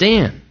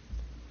understand.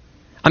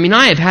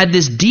 I have had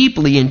this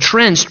deeply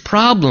entrenched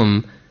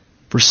problem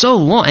for so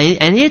long,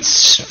 and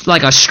it's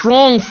like a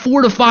strong,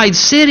 fortified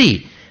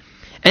city,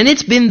 and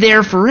it's been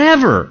there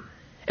forever.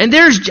 And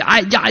there's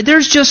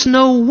just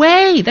no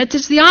way. That's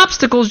just the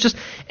obstacles.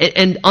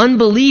 And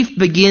unbelief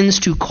begins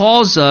to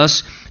cause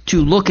us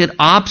to look at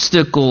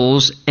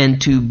obstacles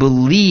and to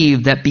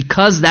believe that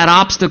because that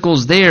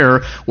obstacle's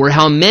there, or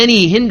how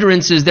many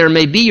hindrances there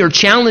may be or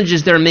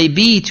challenges there may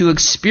be to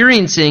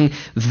experiencing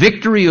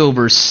victory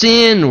over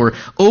sin or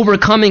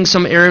overcoming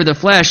some area of the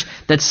flesh,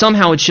 that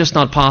somehow it's just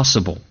not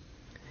possible.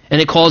 And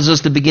it causes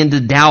us to begin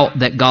to doubt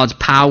that God's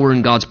power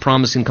and God's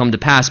promise can come to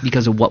pass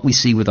because of what we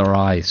see with our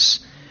eyes.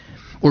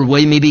 Or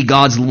maybe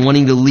God's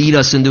wanting to lead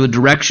us into a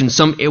direction,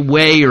 some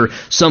way or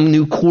some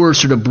new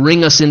course, or to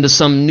bring us into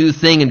some new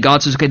thing. And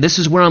God says, okay, this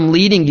is where I'm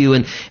leading you.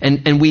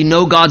 And we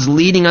know God's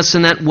leading us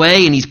in that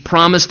way. And He's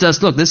promised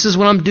us, look, this is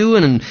what I'm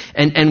doing.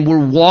 And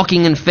we're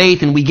walking in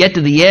faith. And we get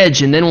to the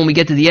edge. And then when we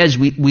get to the edge,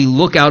 we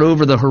look out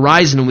over the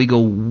horizon and we go,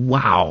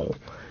 wow.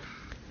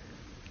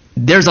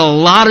 There's a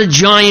lot of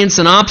giants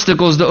and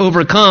obstacles to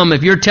overcome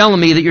if you're telling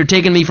me that you're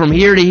taking me from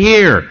here to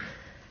here.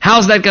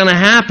 How's that going to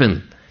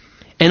happen?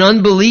 And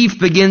unbelief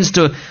begins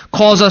to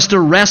cause us to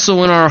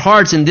wrestle in our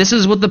hearts. And this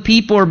is what the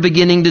people are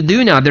beginning to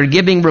do now. They're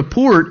giving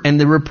report, and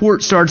the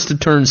report starts to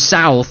turn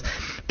south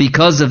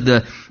because of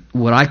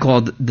what I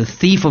call the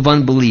thief of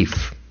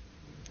unbelief.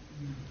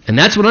 And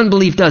that's what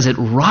unbelief does. It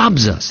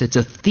robs us. It's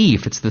a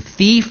thief. It's the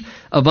thief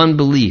of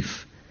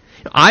unbelief.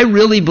 I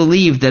really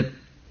believe that,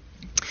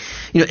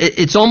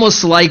 it's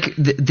almost like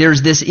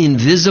there's this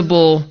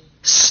invisible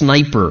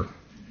sniper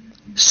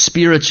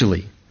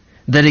spiritually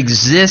that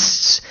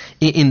exists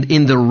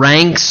in the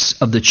ranks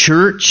of the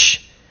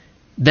church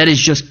that is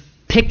just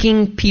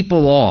picking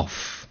people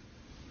off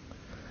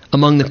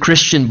among the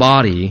Christian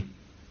body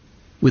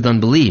with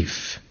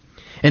unbelief.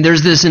 And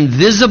there's this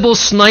invisible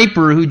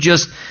sniper who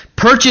just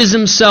perches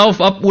himself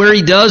up where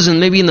he does, and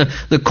maybe in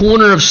the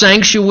corner of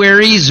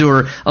sanctuaries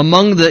or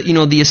among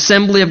the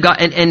assembly of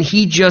God, and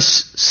he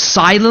just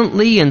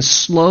silently and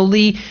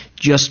slowly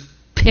just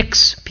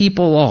picks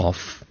people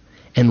off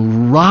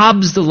and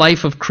robs the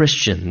life of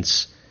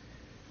Christians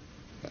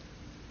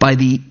by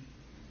the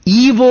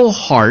evil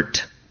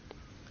heart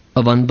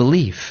of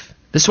unbelief.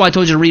 This is why I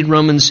told you to read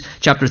Romans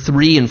chapter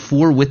 3 and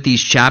 4 with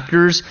these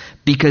chapters,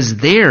 because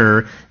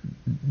there,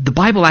 the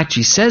Bible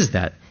actually says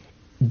that.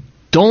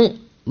 Don't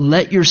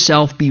let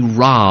yourself be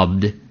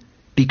robbed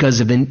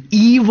because of an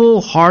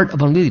evil heart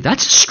of unbelief.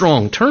 That's a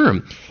strong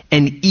term.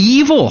 An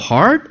evil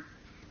heart?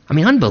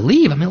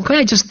 Unbelief.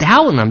 I just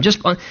doubt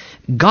and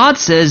God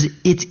says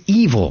it's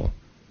evil.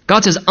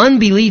 God says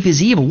unbelief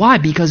is evil. Why?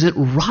 Because it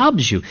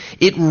robs you.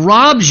 It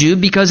robs you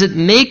because it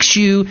makes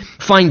you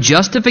find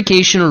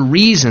justification or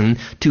reason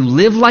to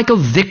live like a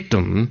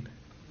victim,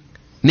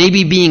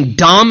 maybe being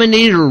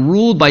dominated or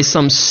ruled by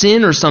some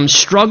sin or some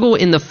struggle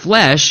in the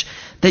flesh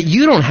that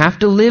you don't have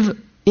to live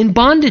in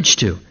bondage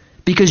to,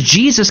 because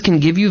Jesus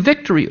can give you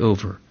victory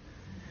over.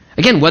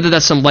 Again, whether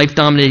that's some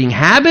life-dominating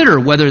habit or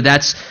whether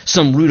that's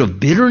some root of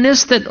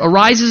bitterness that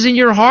arises in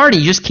your heart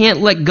and you just can't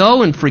let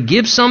go and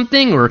forgive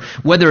something, or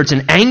whether it's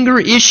an anger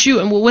issue,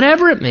 and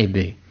whatever it may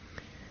be.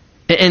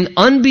 And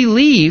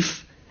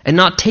unbelief and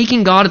not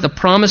taking God at the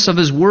promise of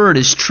His Word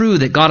is true,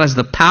 that God has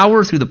the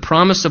power through the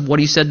promise of what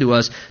He said to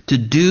us to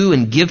do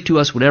and give to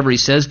us whatever He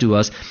says to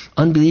us.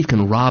 Unbelief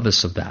can rob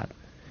us of that.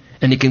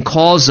 And it can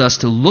cause us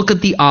to look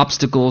at the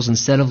obstacles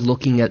instead of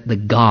looking at the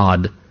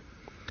God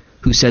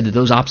who said that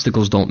those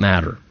obstacles don't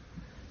matter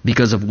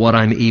because of what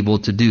I'm able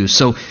to do.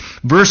 So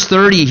verse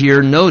 30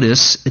 here,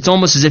 notice, it's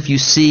almost as if you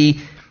see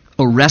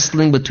a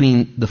wrestling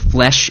between the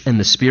flesh and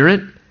the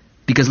spirit,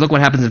 because look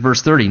what happens in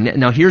verse 30.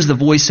 Now here's the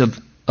voice of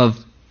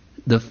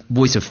the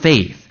voice of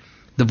faith,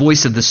 the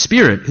voice of the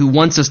Spirit who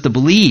wants us to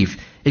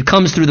believe. It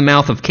comes through the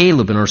mouth of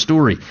Caleb in our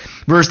story.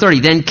 Verse 30,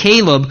 then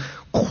Caleb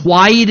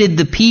quieted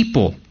the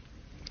people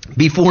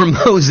before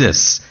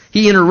Moses.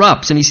 He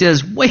interrupts and he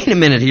says, wait a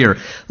minute here.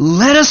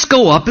 Let us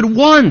go up at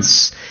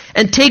once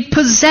and take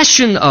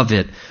possession of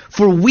it,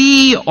 for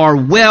we are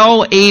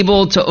well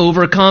able to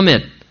overcome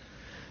it.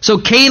 So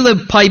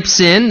Caleb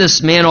pipes in,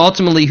 this man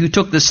ultimately who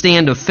took the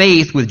stand of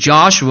faith with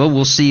Joshua,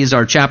 we'll see as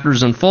our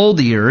chapters unfold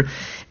here,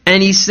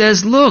 and he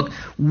says, look,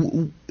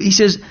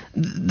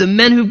 the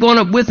men who've gone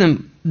up with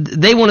him,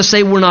 they want to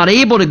say we're not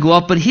able to go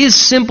up, but his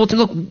simple,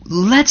 look,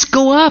 let's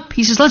go up.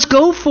 He says, let's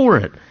go for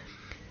it.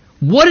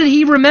 What did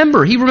he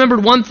remember? He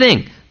remembered one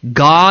thing.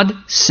 God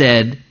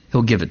said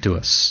He'll give it to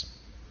us.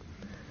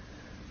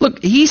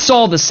 Look, he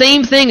saw the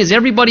same thing as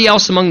everybody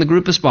else among the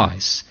group of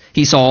spies.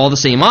 He saw all the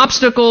same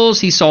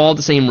obstacles. He saw all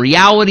the same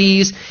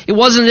realities. It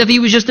wasn't as if he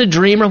was just a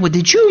dreamer. Well,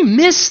 did you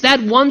miss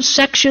that one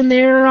section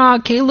there,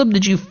 Caleb?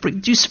 Did you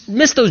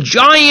miss those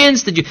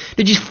giants? Did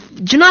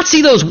you not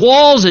see those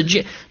walls?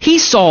 He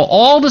saw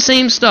all the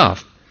same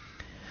stuff.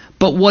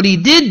 But what he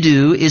did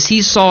do is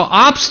he saw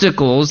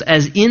obstacles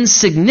as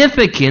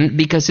insignificant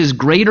because his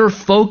greater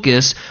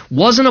focus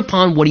wasn't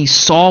upon what he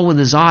saw with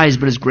his eyes,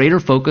 but his greater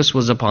focus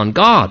was upon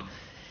God.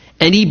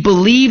 And he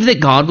believed that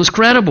God was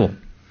credible.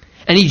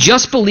 And he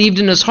just believed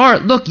in his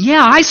heart, look,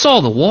 yeah, I saw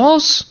the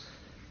walls.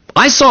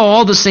 I saw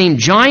all the same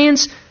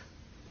giants.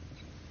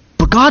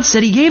 But God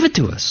said He gave it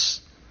to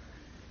us.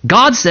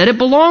 God said it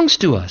belongs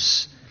to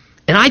us.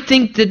 And I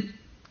think that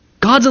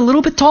God's a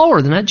little bit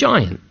taller than that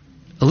giant,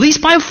 at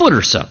least by a foot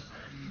or so.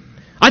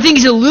 I think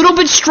he's a little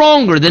bit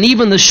stronger than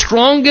even the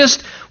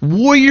strongest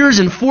warriors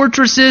and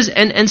fortresses.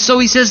 And so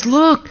he says,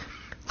 look,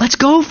 let's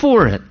go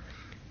for it.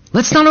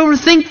 Let's not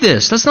overthink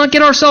this. Let's not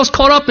get ourselves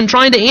caught up in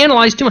trying to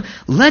analyze too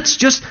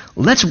much.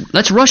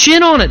 Let's rush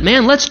in on it,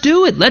 man. Let's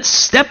do it. Let's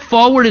step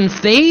forward in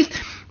faith.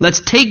 Let's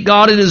take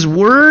God at his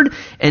word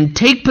and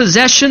take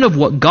possession of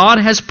what God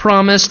has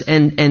promised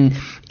and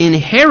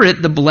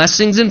inherit the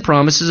blessings and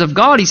promises of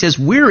God. He says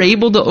we're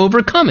able to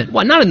overcome it.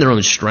 Why? Not in their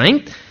own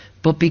strength,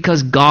 but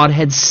because God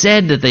had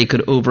said that they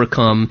could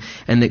overcome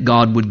and that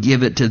God would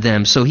give it to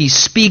them. So he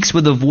speaks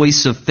with a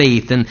voice of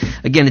faith. And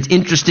again, it's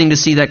interesting to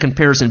see that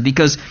comparison,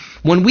 because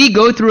when we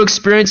go through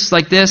experiences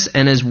like this,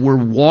 and as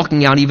we're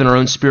walking out even our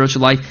own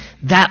spiritual life,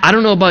 that, I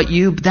don't know about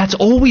you, but that's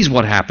always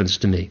what happens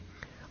to me.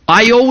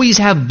 I always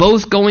have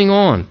both going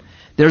on.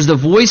 There's the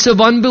voice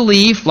of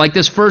unbelief, like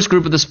this first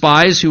group of the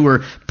spies who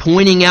were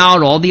pointing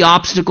out all the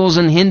obstacles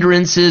and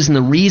hindrances and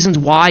the reasons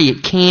why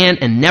it can't,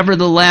 and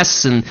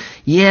nevertheless, and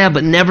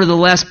but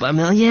nevertheless,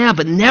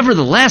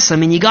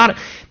 you got it.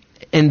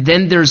 And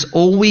then there's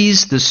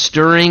always the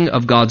stirring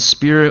of God's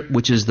Spirit,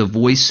 which is the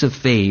voice of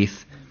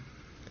faith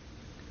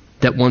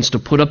that wants to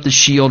put up the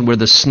shield where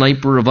the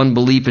sniper of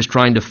unbelief is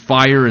trying to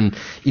fire and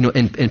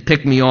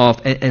pick me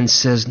off, and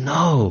says,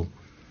 no,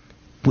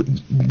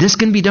 this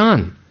can be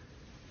done.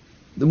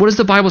 What does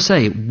the Bible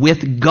say?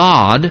 With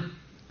God,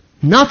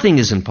 nothing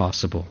is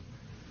impossible.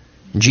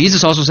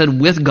 Jesus also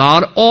said, with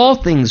God, all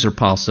things are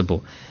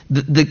possible.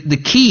 The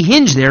key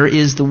hinge there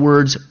is the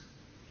words,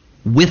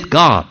 with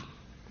God.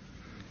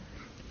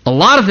 A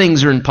lot of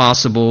things are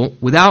impossible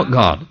without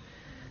God.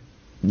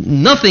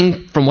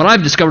 Nothing, from what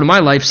I've discovered in my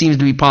life, seems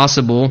to be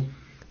possible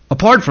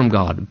apart from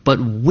God.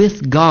 But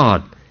with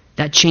God,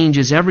 that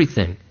changes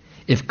everything.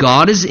 If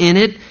God is in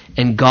it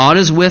and God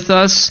is with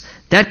us,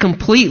 that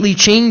completely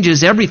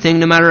changes everything,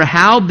 no matter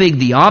how big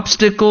the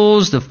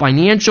obstacles, the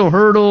financial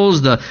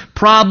hurdles, the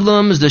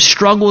problems, the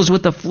struggles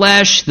with the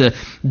flesh, the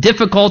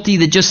difficulty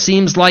that just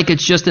seems like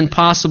it's just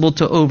impossible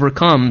to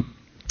overcome.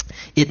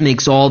 It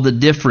makes all the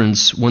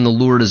difference when the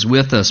Lord is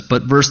with us.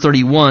 But verse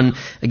 31,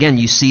 again,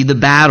 you see the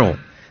battle.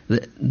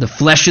 The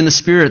flesh and the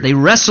spirit, they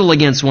wrestle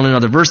against one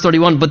another. Verse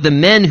 31, but the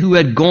men who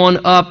had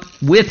gone up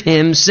with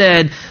him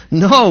said,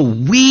 no,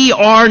 we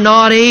are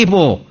not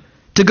able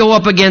to go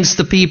up against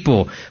the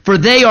people, for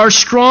they are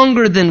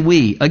stronger than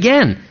we.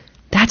 Again,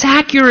 that's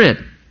accurate.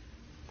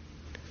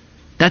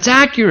 That's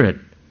accurate.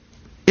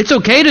 It's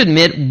okay to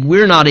admit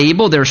we're not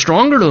able, they're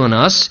stronger than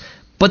us,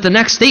 but the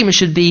next statement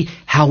should be,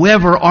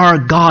 however, our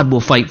God will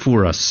fight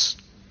for us.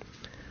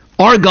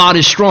 Our God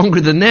is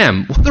stronger than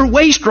them. Well, they're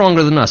way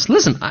stronger than us.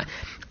 Listen,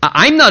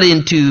 I'm not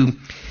into,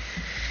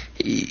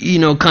 I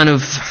don't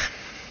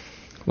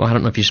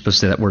know if you're supposed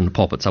to say that word in the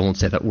pulpit, so I won't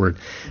say that word.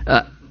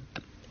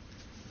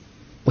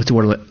 What's the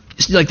word?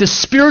 Like this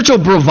spiritual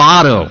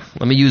bravado.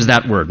 Let me use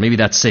that word. Maybe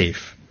that's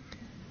safe.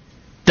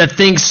 That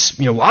thinks,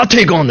 I'll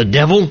take on the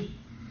devil.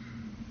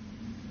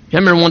 I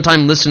remember one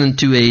time listening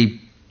to a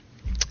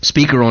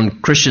speaker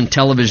on Christian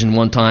television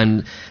one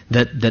time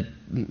that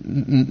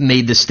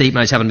made this statement.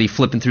 I just happened to be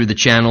flipping through the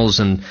channels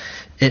and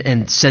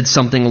said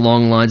something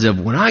along the lines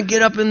of, when I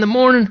get up in the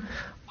morning,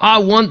 I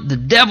want the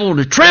devil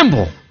to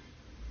tremble.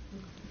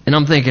 And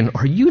I'm thinking,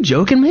 are you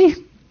joking me?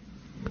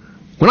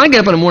 When I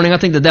get up in the morning, I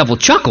think the devil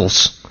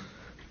chuckles,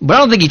 but I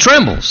don't think he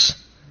trembles.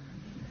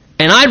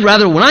 And I'd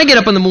rather, when I get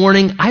up in the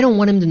morning, I don't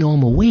want him to know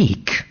I'm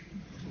awake.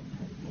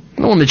 I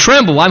don't want him to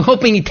tremble. I'm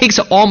hoping he takes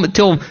it all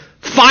until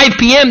 5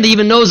 p.m. to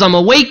even knows I'm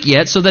awake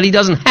yet, so that he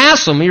doesn't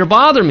hassle me or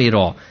bother me at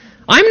all.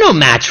 I'm no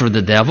match for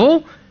the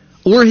devil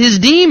or his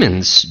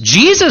demons.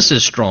 Jesus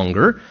is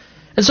stronger.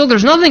 And so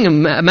there's nothing a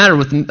matter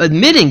with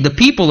admitting the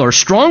people are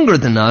stronger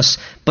than us,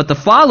 but the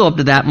follow-up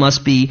to that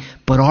must be,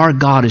 but our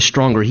God is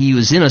stronger. He who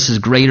is in us is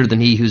greater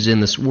than he who's in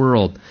this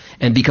world.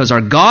 And because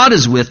our God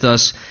is with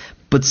us,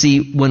 but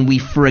see, when we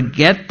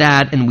forget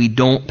that and we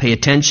don't pay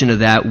attention to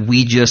that,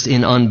 we just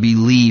in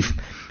unbelief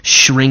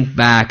shrink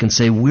back and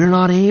say, we're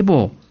not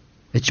able.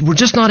 We're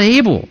just not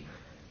able.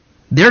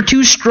 They're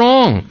too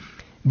strong.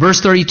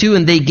 Verse 32,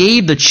 and they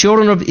gave the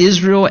children of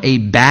Israel a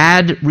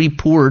bad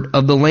report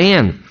of the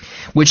land,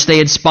 which they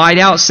had spied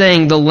out,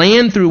 saying, the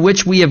land through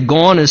which we have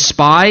gone as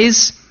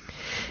spies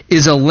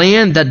is a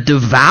land that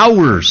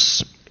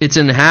devours its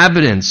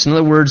inhabitants. In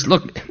other words,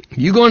 look,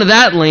 you go into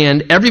that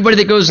land, everybody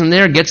that goes in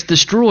there gets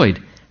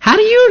destroyed. How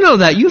do you know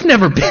that? You've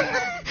never been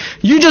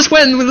You just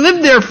went and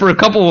lived there for a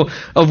couple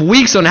of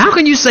weeks. On how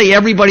can you say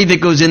everybody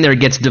that goes in there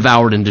gets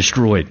devoured and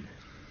destroyed?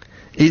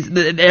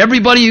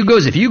 Everybody who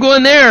goes, if you go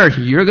in there,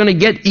 you're going to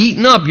get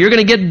eaten up. You're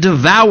going to get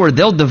devoured.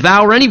 They'll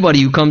devour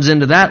anybody who comes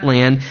into that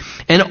land.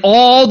 And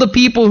all the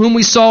people whom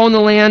we saw in the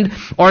land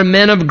are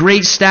men of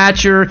great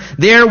stature.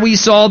 There we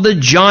saw the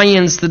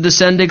giants, the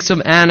descendants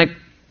of Anak,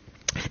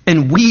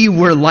 and we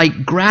were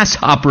like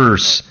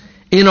grasshoppers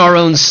in our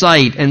own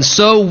sight. And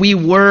so we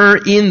were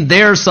in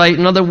their sight.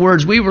 In other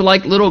words, we were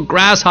like little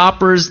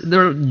grasshoppers.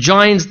 They're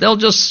giants. They'll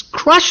just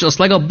crush us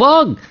like a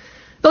bug.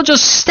 They'll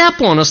just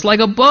step on us like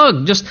a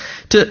bug, just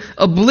to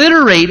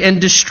obliterate and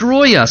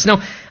destroy us.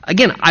 Now,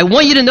 again, I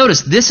want you to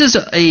notice this is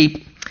a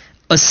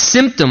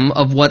symptom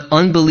of what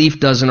unbelief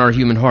does in our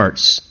human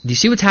hearts. Do you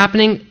see what's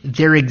happening?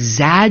 They're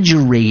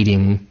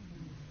exaggerating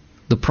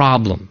the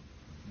problem.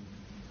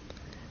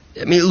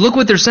 I mean, look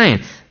what they're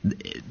saying.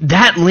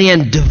 That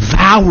land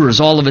devours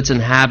all of its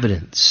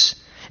inhabitants.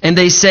 And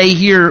they say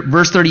here,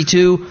 verse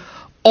 32,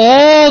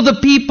 all the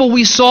people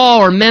we saw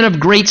are men of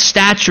great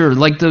stature,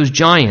 like those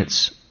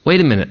giants.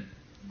 Wait a minute.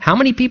 How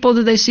many people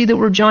did they see that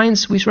were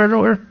giants we read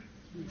earlier?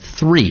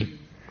 3.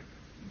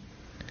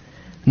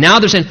 Now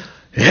they're saying,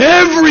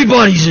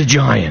 everybody's a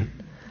giant.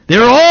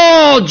 They're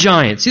all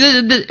giants.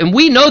 See, and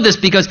we know this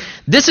because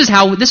this is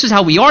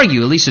how we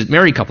argue, at least as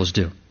married couples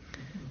do.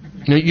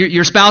 You know,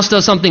 your spouse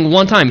does something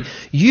one time.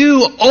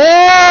 You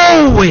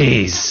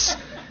always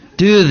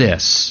do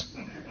this.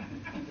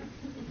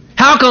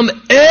 How come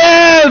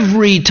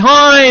every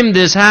time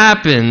this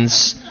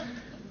happens,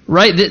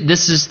 right?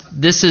 This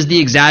is the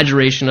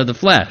exaggeration of the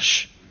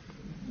flesh.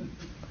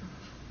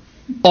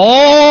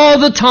 All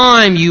the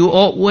time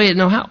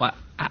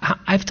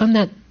I've done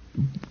that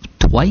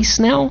twice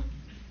now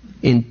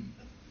in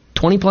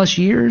 20 plus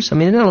years. I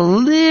mean, isn't that a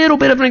little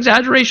bit of an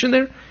exaggeration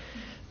there?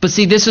 But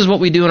see, this is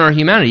what we do in our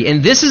humanity.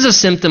 And this is a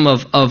symptom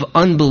of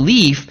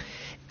unbelief,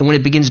 and when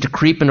it begins to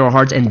creep into our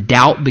hearts and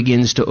doubt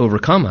begins to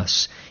overcome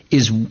us,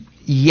 is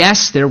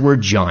yes, there were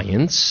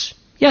giants.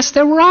 Yes,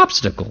 there were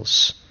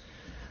obstacles.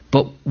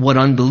 But what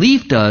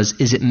unbelief does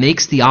is it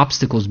makes the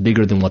obstacles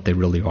bigger than what they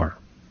really are.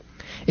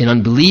 And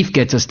unbelief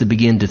gets us to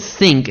begin to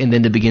think and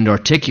then to begin to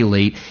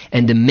articulate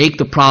and to make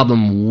the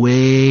problem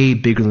way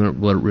bigger than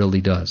what it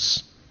really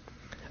does.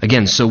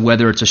 Again, so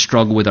whether it's a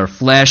struggle with our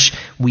flesh,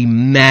 we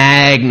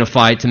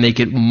magnify it to make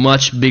it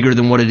much bigger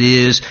than what it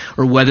is,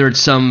 or whether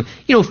it's some,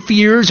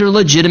 fears or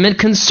legitimate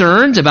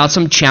concerns about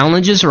some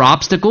challenges or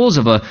obstacles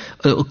of a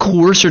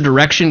course or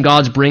direction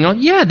God's bringing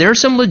on. Yeah, there are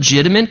some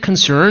legitimate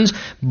concerns,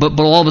 but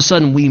all of a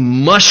sudden we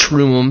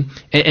mushroom them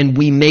and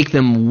we make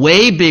them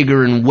way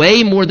bigger and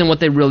way more than what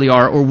they really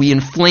are, or we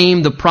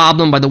inflame the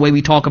problem by the way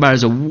we talk about it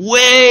as a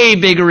way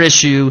bigger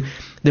issue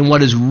than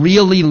what is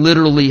really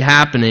literally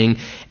happening.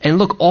 And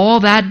look, all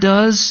that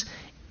does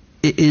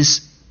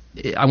is,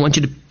 I want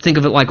you to think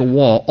of it like a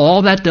wall.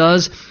 All that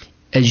does,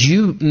 as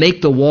you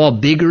make the wall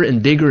bigger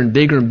and bigger and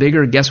bigger and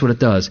bigger, guess what it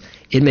does?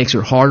 It makes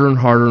it harder and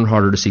harder and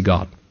harder to see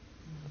God.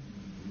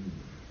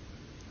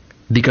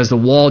 Because the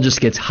wall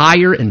just gets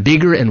higher and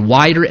bigger and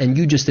wider, and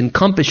you just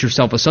encompass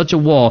yourself with such a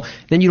wall,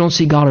 then you don't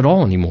see God at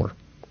all anymore.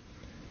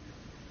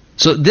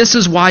 So this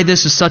is why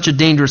this is such a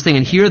dangerous thing.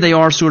 And here they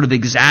are sort of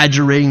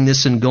exaggerating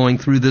this and going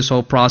through this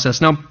whole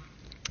process. Now,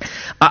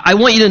 I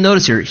want you to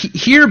notice here.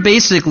 Here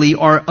basically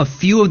are a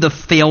few of the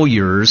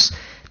failures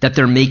that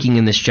they're making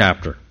in this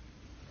chapter.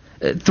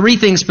 3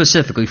 things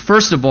specifically.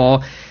 First of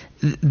all,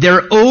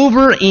 they're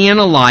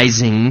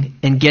overanalyzing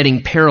and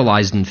getting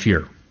paralyzed in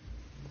fear.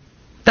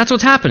 That's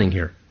what's happening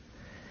here.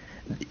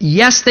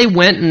 Yes, they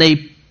went and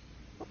they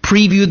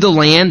previewed the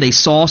land, they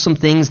saw some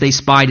things, they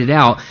spied it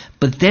out,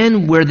 but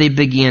then where they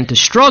began to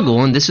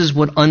struggle, and this is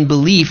what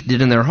unbelief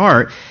did in their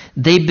heart,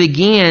 they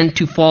began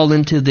to fall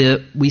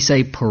into we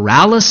say,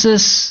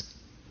 paralysis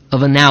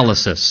of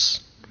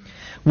analysis,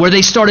 where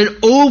they started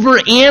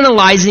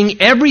overanalyzing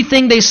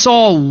everything they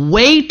saw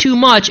way too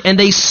much, and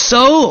they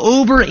so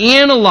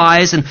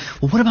overanalyzed, and,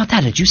 well, what about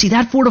that? Did you see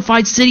that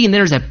fortified city? And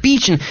there's that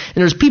beach, and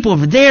there's people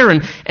over there,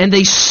 and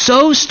they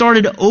so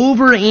started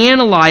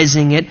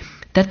overanalyzing it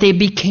that they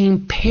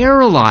became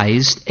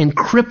paralyzed and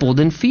crippled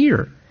in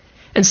fear.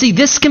 And see,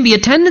 this can be a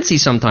tendency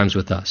sometimes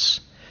with us,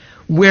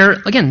 where,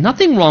 again,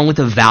 nothing wrong with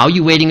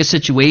evaluating a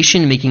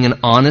situation, making an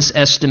honest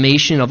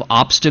estimation of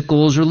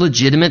obstacles or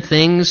legitimate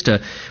things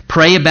to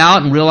pray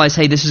about and realize,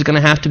 hey, this is going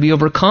to have to be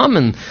overcome,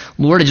 and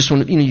Lord, I just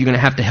want you're going to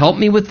have to help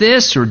me with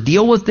this or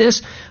deal with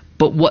this.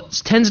 But what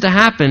tends to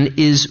happen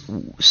is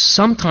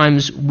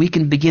sometimes we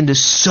can begin to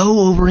so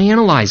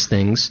overanalyze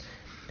things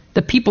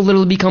that people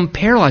literally become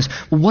paralyzed.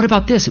 Well, what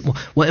about this?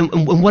 Well,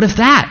 and what if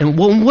that? And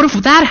what if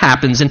that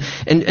happens?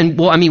 And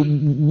well, I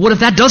mean, what if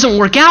that doesn't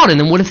work out? And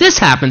then what if this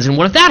happens? And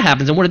what if that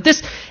happens? And what if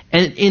this?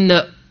 And in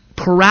the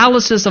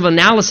paralysis of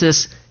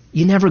analysis,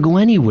 you never go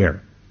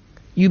anywhere.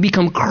 You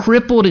become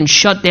crippled and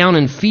shut down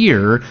in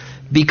fear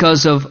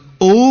because of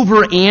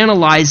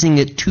overanalyzing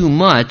it too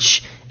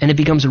much, and it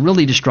becomes a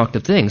really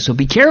destructive thing. So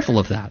be careful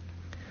of that.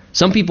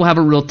 Some people have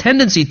a real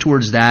tendency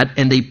towards that,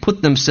 and they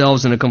put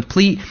themselves in a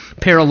complete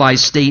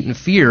paralyzed state in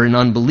fear and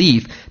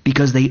unbelief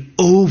because they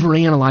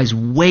overanalyze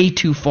way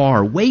too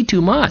far, way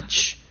too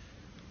much.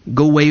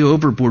 Go way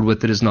overboard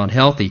with it is not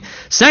healthy.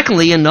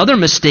 Secondly, another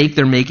mistake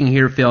they're making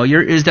here,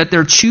 failure, is that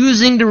they're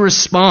choosing to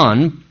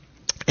respond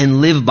and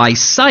live by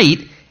sight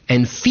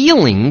and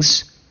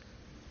feelings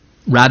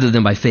rather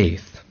than by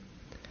faith.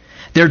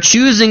 They're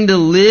choosing to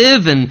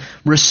live and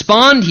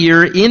respond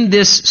here in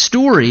this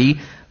story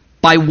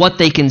by what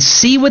they can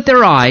see with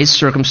their eyes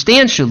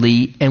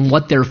circumstantially and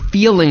what their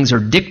feelings are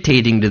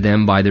dictating to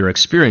them by their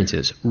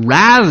experiences,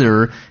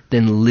 rather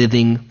than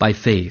living by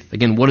faith.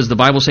 Again, what does the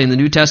Bible say in the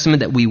New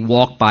Testament? That we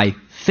walk by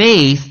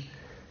faith,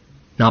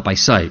 not by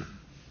sight.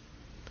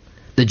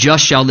 The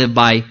just shall live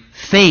by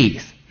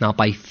faith, not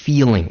by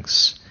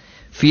feelings.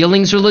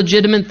 Feelings are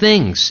legitimate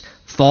things.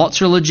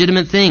 Thoughts are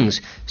legitimate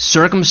things.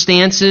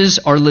 Circumstances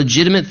are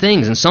legitimate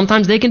things. And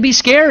sometimes they can be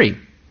scary.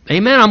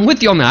 Amen. I'm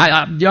with you on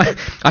that.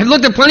 I've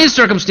looked at plenty of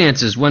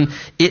circumstances when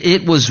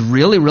it was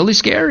really, really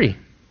scary.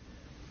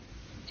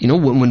 You know,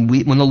 when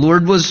the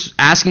Lord was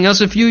asking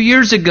us a few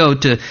years ago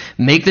to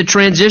make the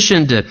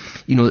transition to,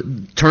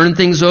 turn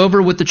things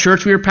over with the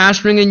church we were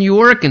pastoring in New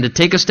York and to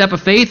take a step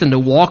of faith and to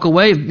walk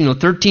away,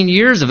 13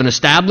 years of an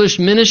established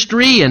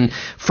ministry and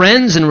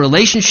friends and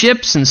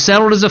relationships and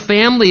settled as a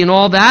family and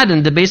all that,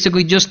 and to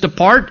basically just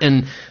depart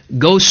and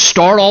go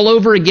start all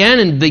over again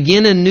and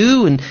begin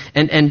anew and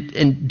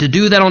to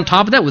do that on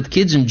top of that with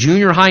kids in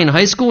junior high and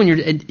high school,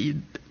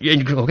 and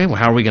you go, okay, well,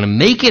 how are we going to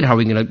make it? How are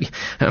we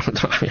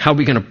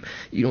going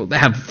to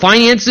have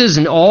finances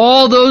and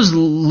all those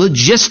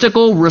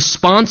logistical,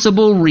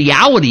 responsible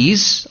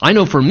realities? I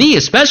know for me,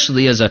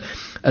 especially as a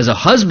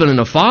husband and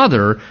a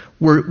father,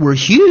 were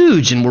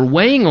huge and were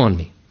weighing on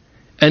me.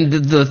 And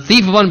the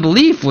thief of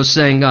unbelief was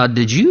saying,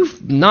 did you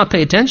not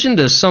pay attention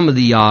to some of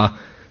the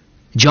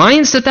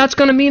giants that's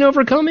going to mean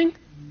overcoming?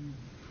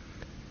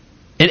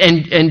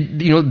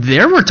 And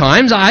there were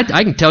times, I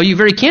can tell you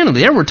very candidly,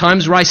 there were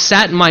times where I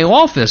sat in my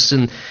office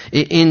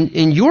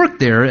in York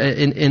there,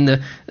 in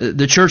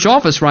the church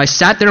office, where I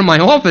sat there in my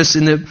office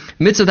in the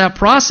midst of that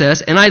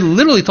process, and I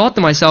literally thought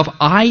to myself,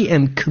 I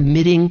am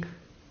committing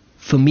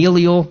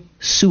familial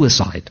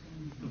suicide.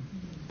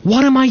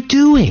 What am I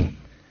doing?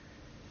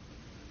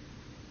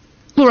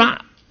 Lord,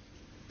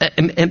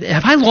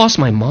 have I lost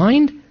my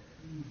mind?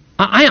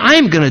 I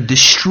am going to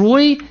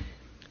destroy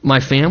my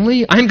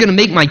family. I'm going to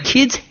make my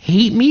kids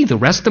hate me the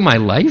rest of my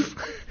life.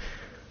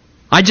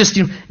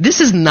 This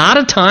is not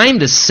a time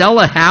to sell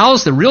a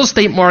house. The real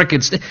estate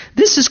markets,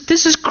 this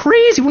is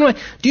crazy. Do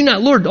you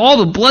not, Lord, all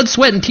the blood,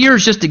 sweat, and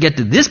tears just to get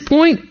to this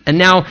point, and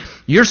now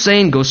you're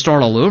saying go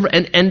start all over,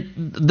 and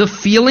the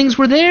feelings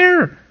were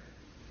there.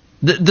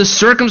 The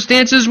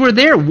circumstances were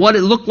there. What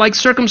it looked like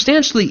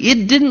circumstantially,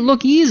 it didn't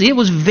look easy. It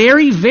was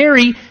very,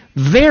 very,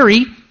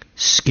 very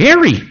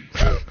scary.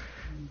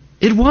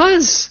 It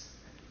was.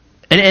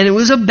 And it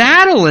was a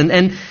battle.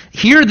 And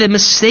here the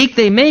mistake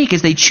they make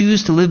is they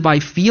choose to live by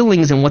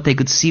feelings and what they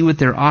could see with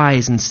their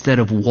eyes instead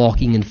of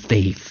walking in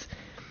faith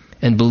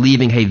and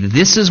believing, hey,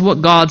 this is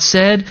what God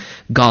said.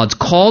 God's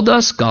called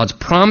us. God's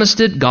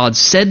promised it. God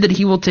said that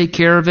He will take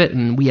care of it.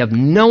 And we have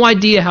no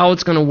idea how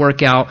it's going to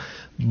work out.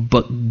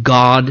 But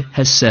God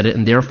has said it.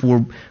 And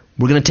therefore,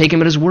 we're going to take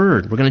Him at His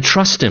word. We're going to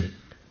trust Him.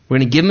 We're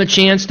going to give Him a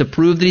chance to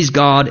prove that He's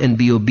God and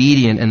be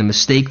obedient. And the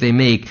mistake they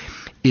make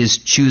is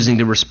choosing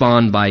to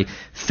respond by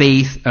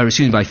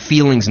by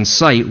feelings and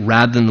sight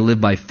rather than to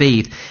live by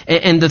faith.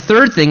 And the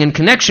third thing in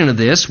connection to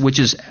this, which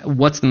is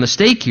what's the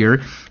mistake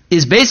here,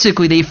 is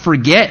basically they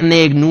forget and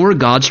they ignore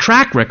God's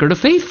track record of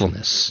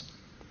faithfulness.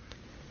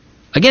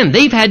 Again,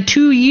 they've had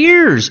 2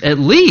 years at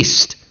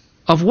least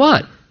of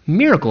what?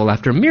 Miracle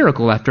after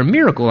miracle after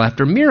miracle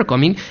after miracle. I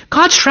mean,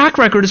 God's track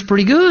record is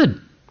pretty good.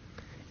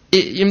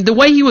 The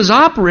way He was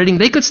operating,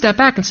 they could step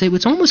back and say, well,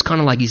 it's almost kind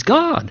of like He's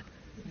God.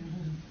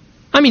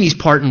 I mean, He's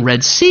parting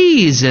Red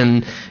Seas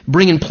and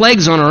bringing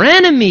plagues on our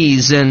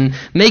enemies and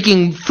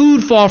making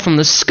food fall from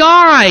the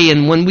sky.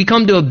 And when we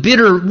come to a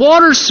bitter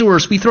water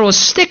source, we throw a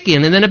stick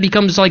in and then it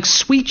becomes like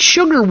sweet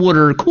sugar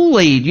water or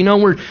Kool-Aid.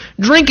 We're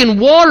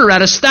drinking water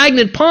out of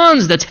stagnant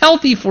ponds that's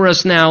healthy for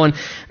us now. And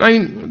I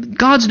mean,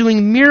 God's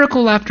doing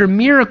miracle after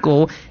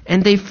miracle,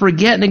 and they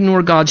forget and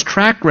ignore God's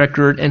track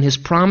record and His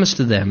promise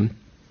to them.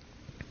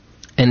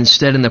 And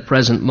instead, in the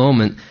present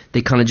moment,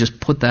 they kind of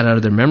just put that out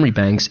of their memory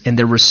banks, and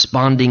they're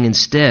responding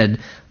instead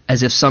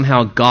as if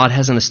somehow God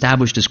hasn't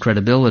established His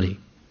credibility.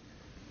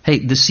 Hey,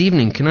 this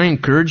evening, can I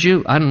encourage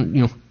you?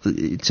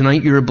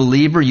 Tonight you're a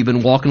believer. You've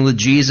been walking with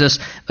Jesus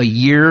a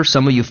year.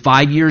 Some of you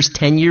 5 years,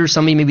 10 years.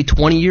 Some of you maybe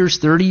 20 years,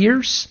 30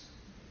 years.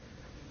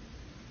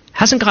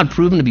 Hasn't God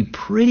proven to be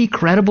pretty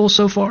credible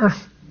so far?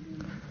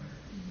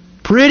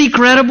 Pretty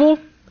credible?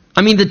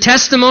 I mean, the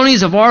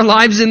testimonies of our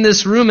lives in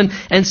this room,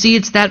 and see,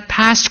 it's that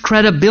past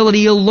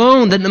credibility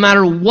alone that no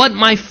matter what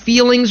my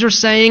feelings are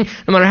saying,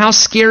 no matter how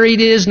scary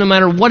it is, no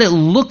matter what it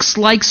looks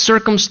like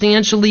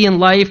circumstantially in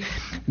life,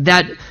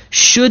 that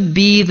should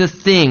be the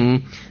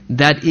thing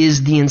that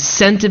is the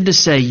incentive to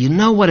say, you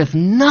know what, if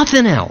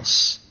nothing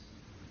else,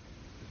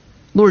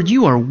 Lord,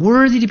 you are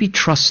worthy to be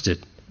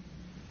trusted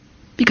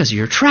because of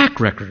your track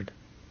record.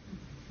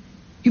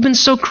 You've been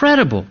so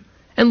credible.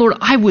 And Lord,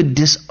 I would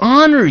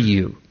dishonor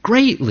you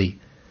greatly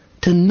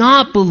to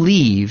not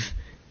believe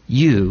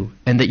you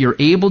and that you're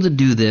able to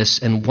do this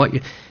and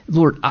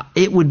Lord,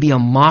 it would be a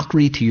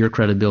mockery to your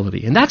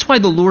credibility. And that's why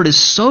the Lord is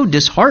so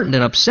disheartened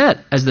and upset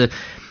as the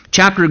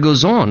chapter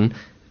goes on,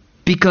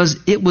 because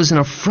it was an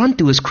affront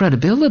to His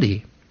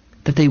credibility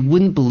that they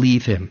wouldn't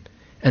believe Him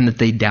and that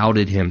they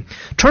doubted Him.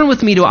 Turn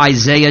with me to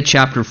Isaiah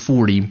chapter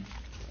 40.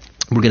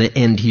 We're going to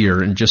end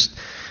here and just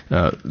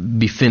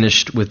be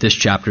finished with this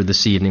chapter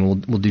this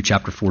evening. We'll do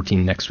chapter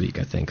 14 next week,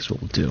 I think, is what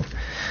we'll do.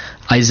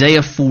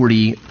 Isaiah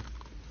 40,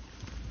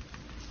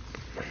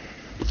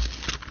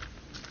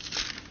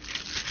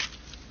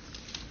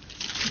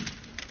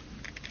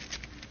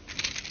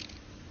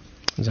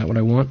 Is that what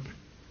I want?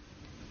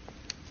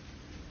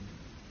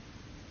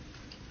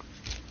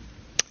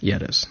 Yeah,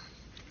 it is.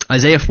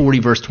 Isaiah 40,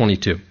 verse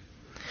 22.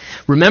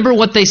 Remember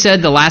what they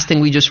said, the last thing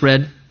we just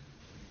read?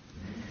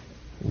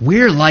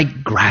 We're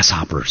like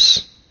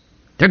grasshoppers.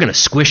 They're going to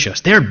squish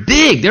us. They're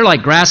big. They're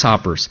like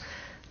grasshoppers.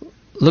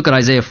 Look at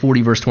Isaiah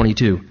 40, verse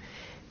 22.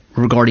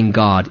 Regarding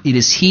God, it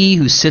is He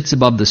who sits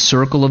above the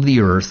circle of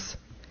the earth,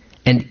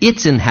 and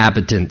its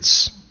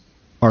inhabitants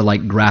are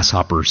like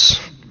grasshoppers,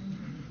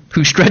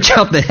 who stretch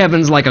out the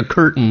heavens like a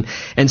curtain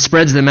and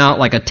spreads them out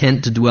like a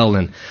tent to dwell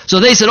in. So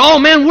they said, oh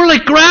man, we're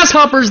like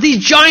grasshoppers.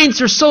 These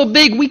giants are so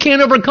big, we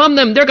can't overcome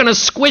them. They're going to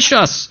squish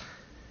us.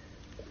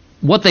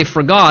 What they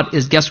forgot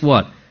is, guess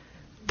what?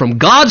 From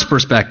God's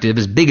perspective,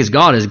 as big as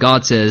God is,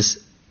 God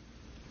says,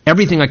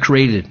 everything I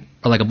created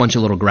are like a bunch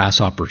of little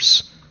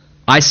grasshoppers.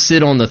 I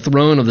sit on the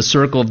throne of the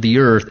circle of the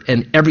earth,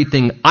 and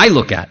everything I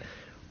look at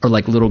are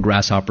like little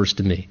grasshoppers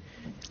to me.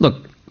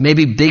 Look,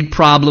 maybe big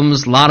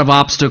problems, a lot of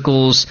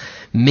obstacles,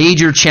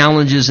 major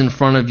challenges in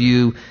front of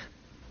you,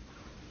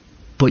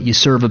 but you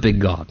serve a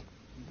big God.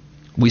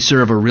 We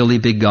serve a really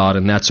big God,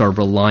 and that's our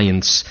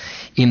reliance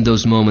in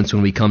those moments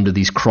when we come to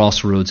these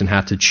crossroads and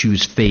have to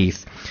choose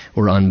faith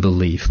or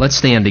unbelief. Let's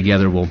stand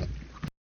together. We'll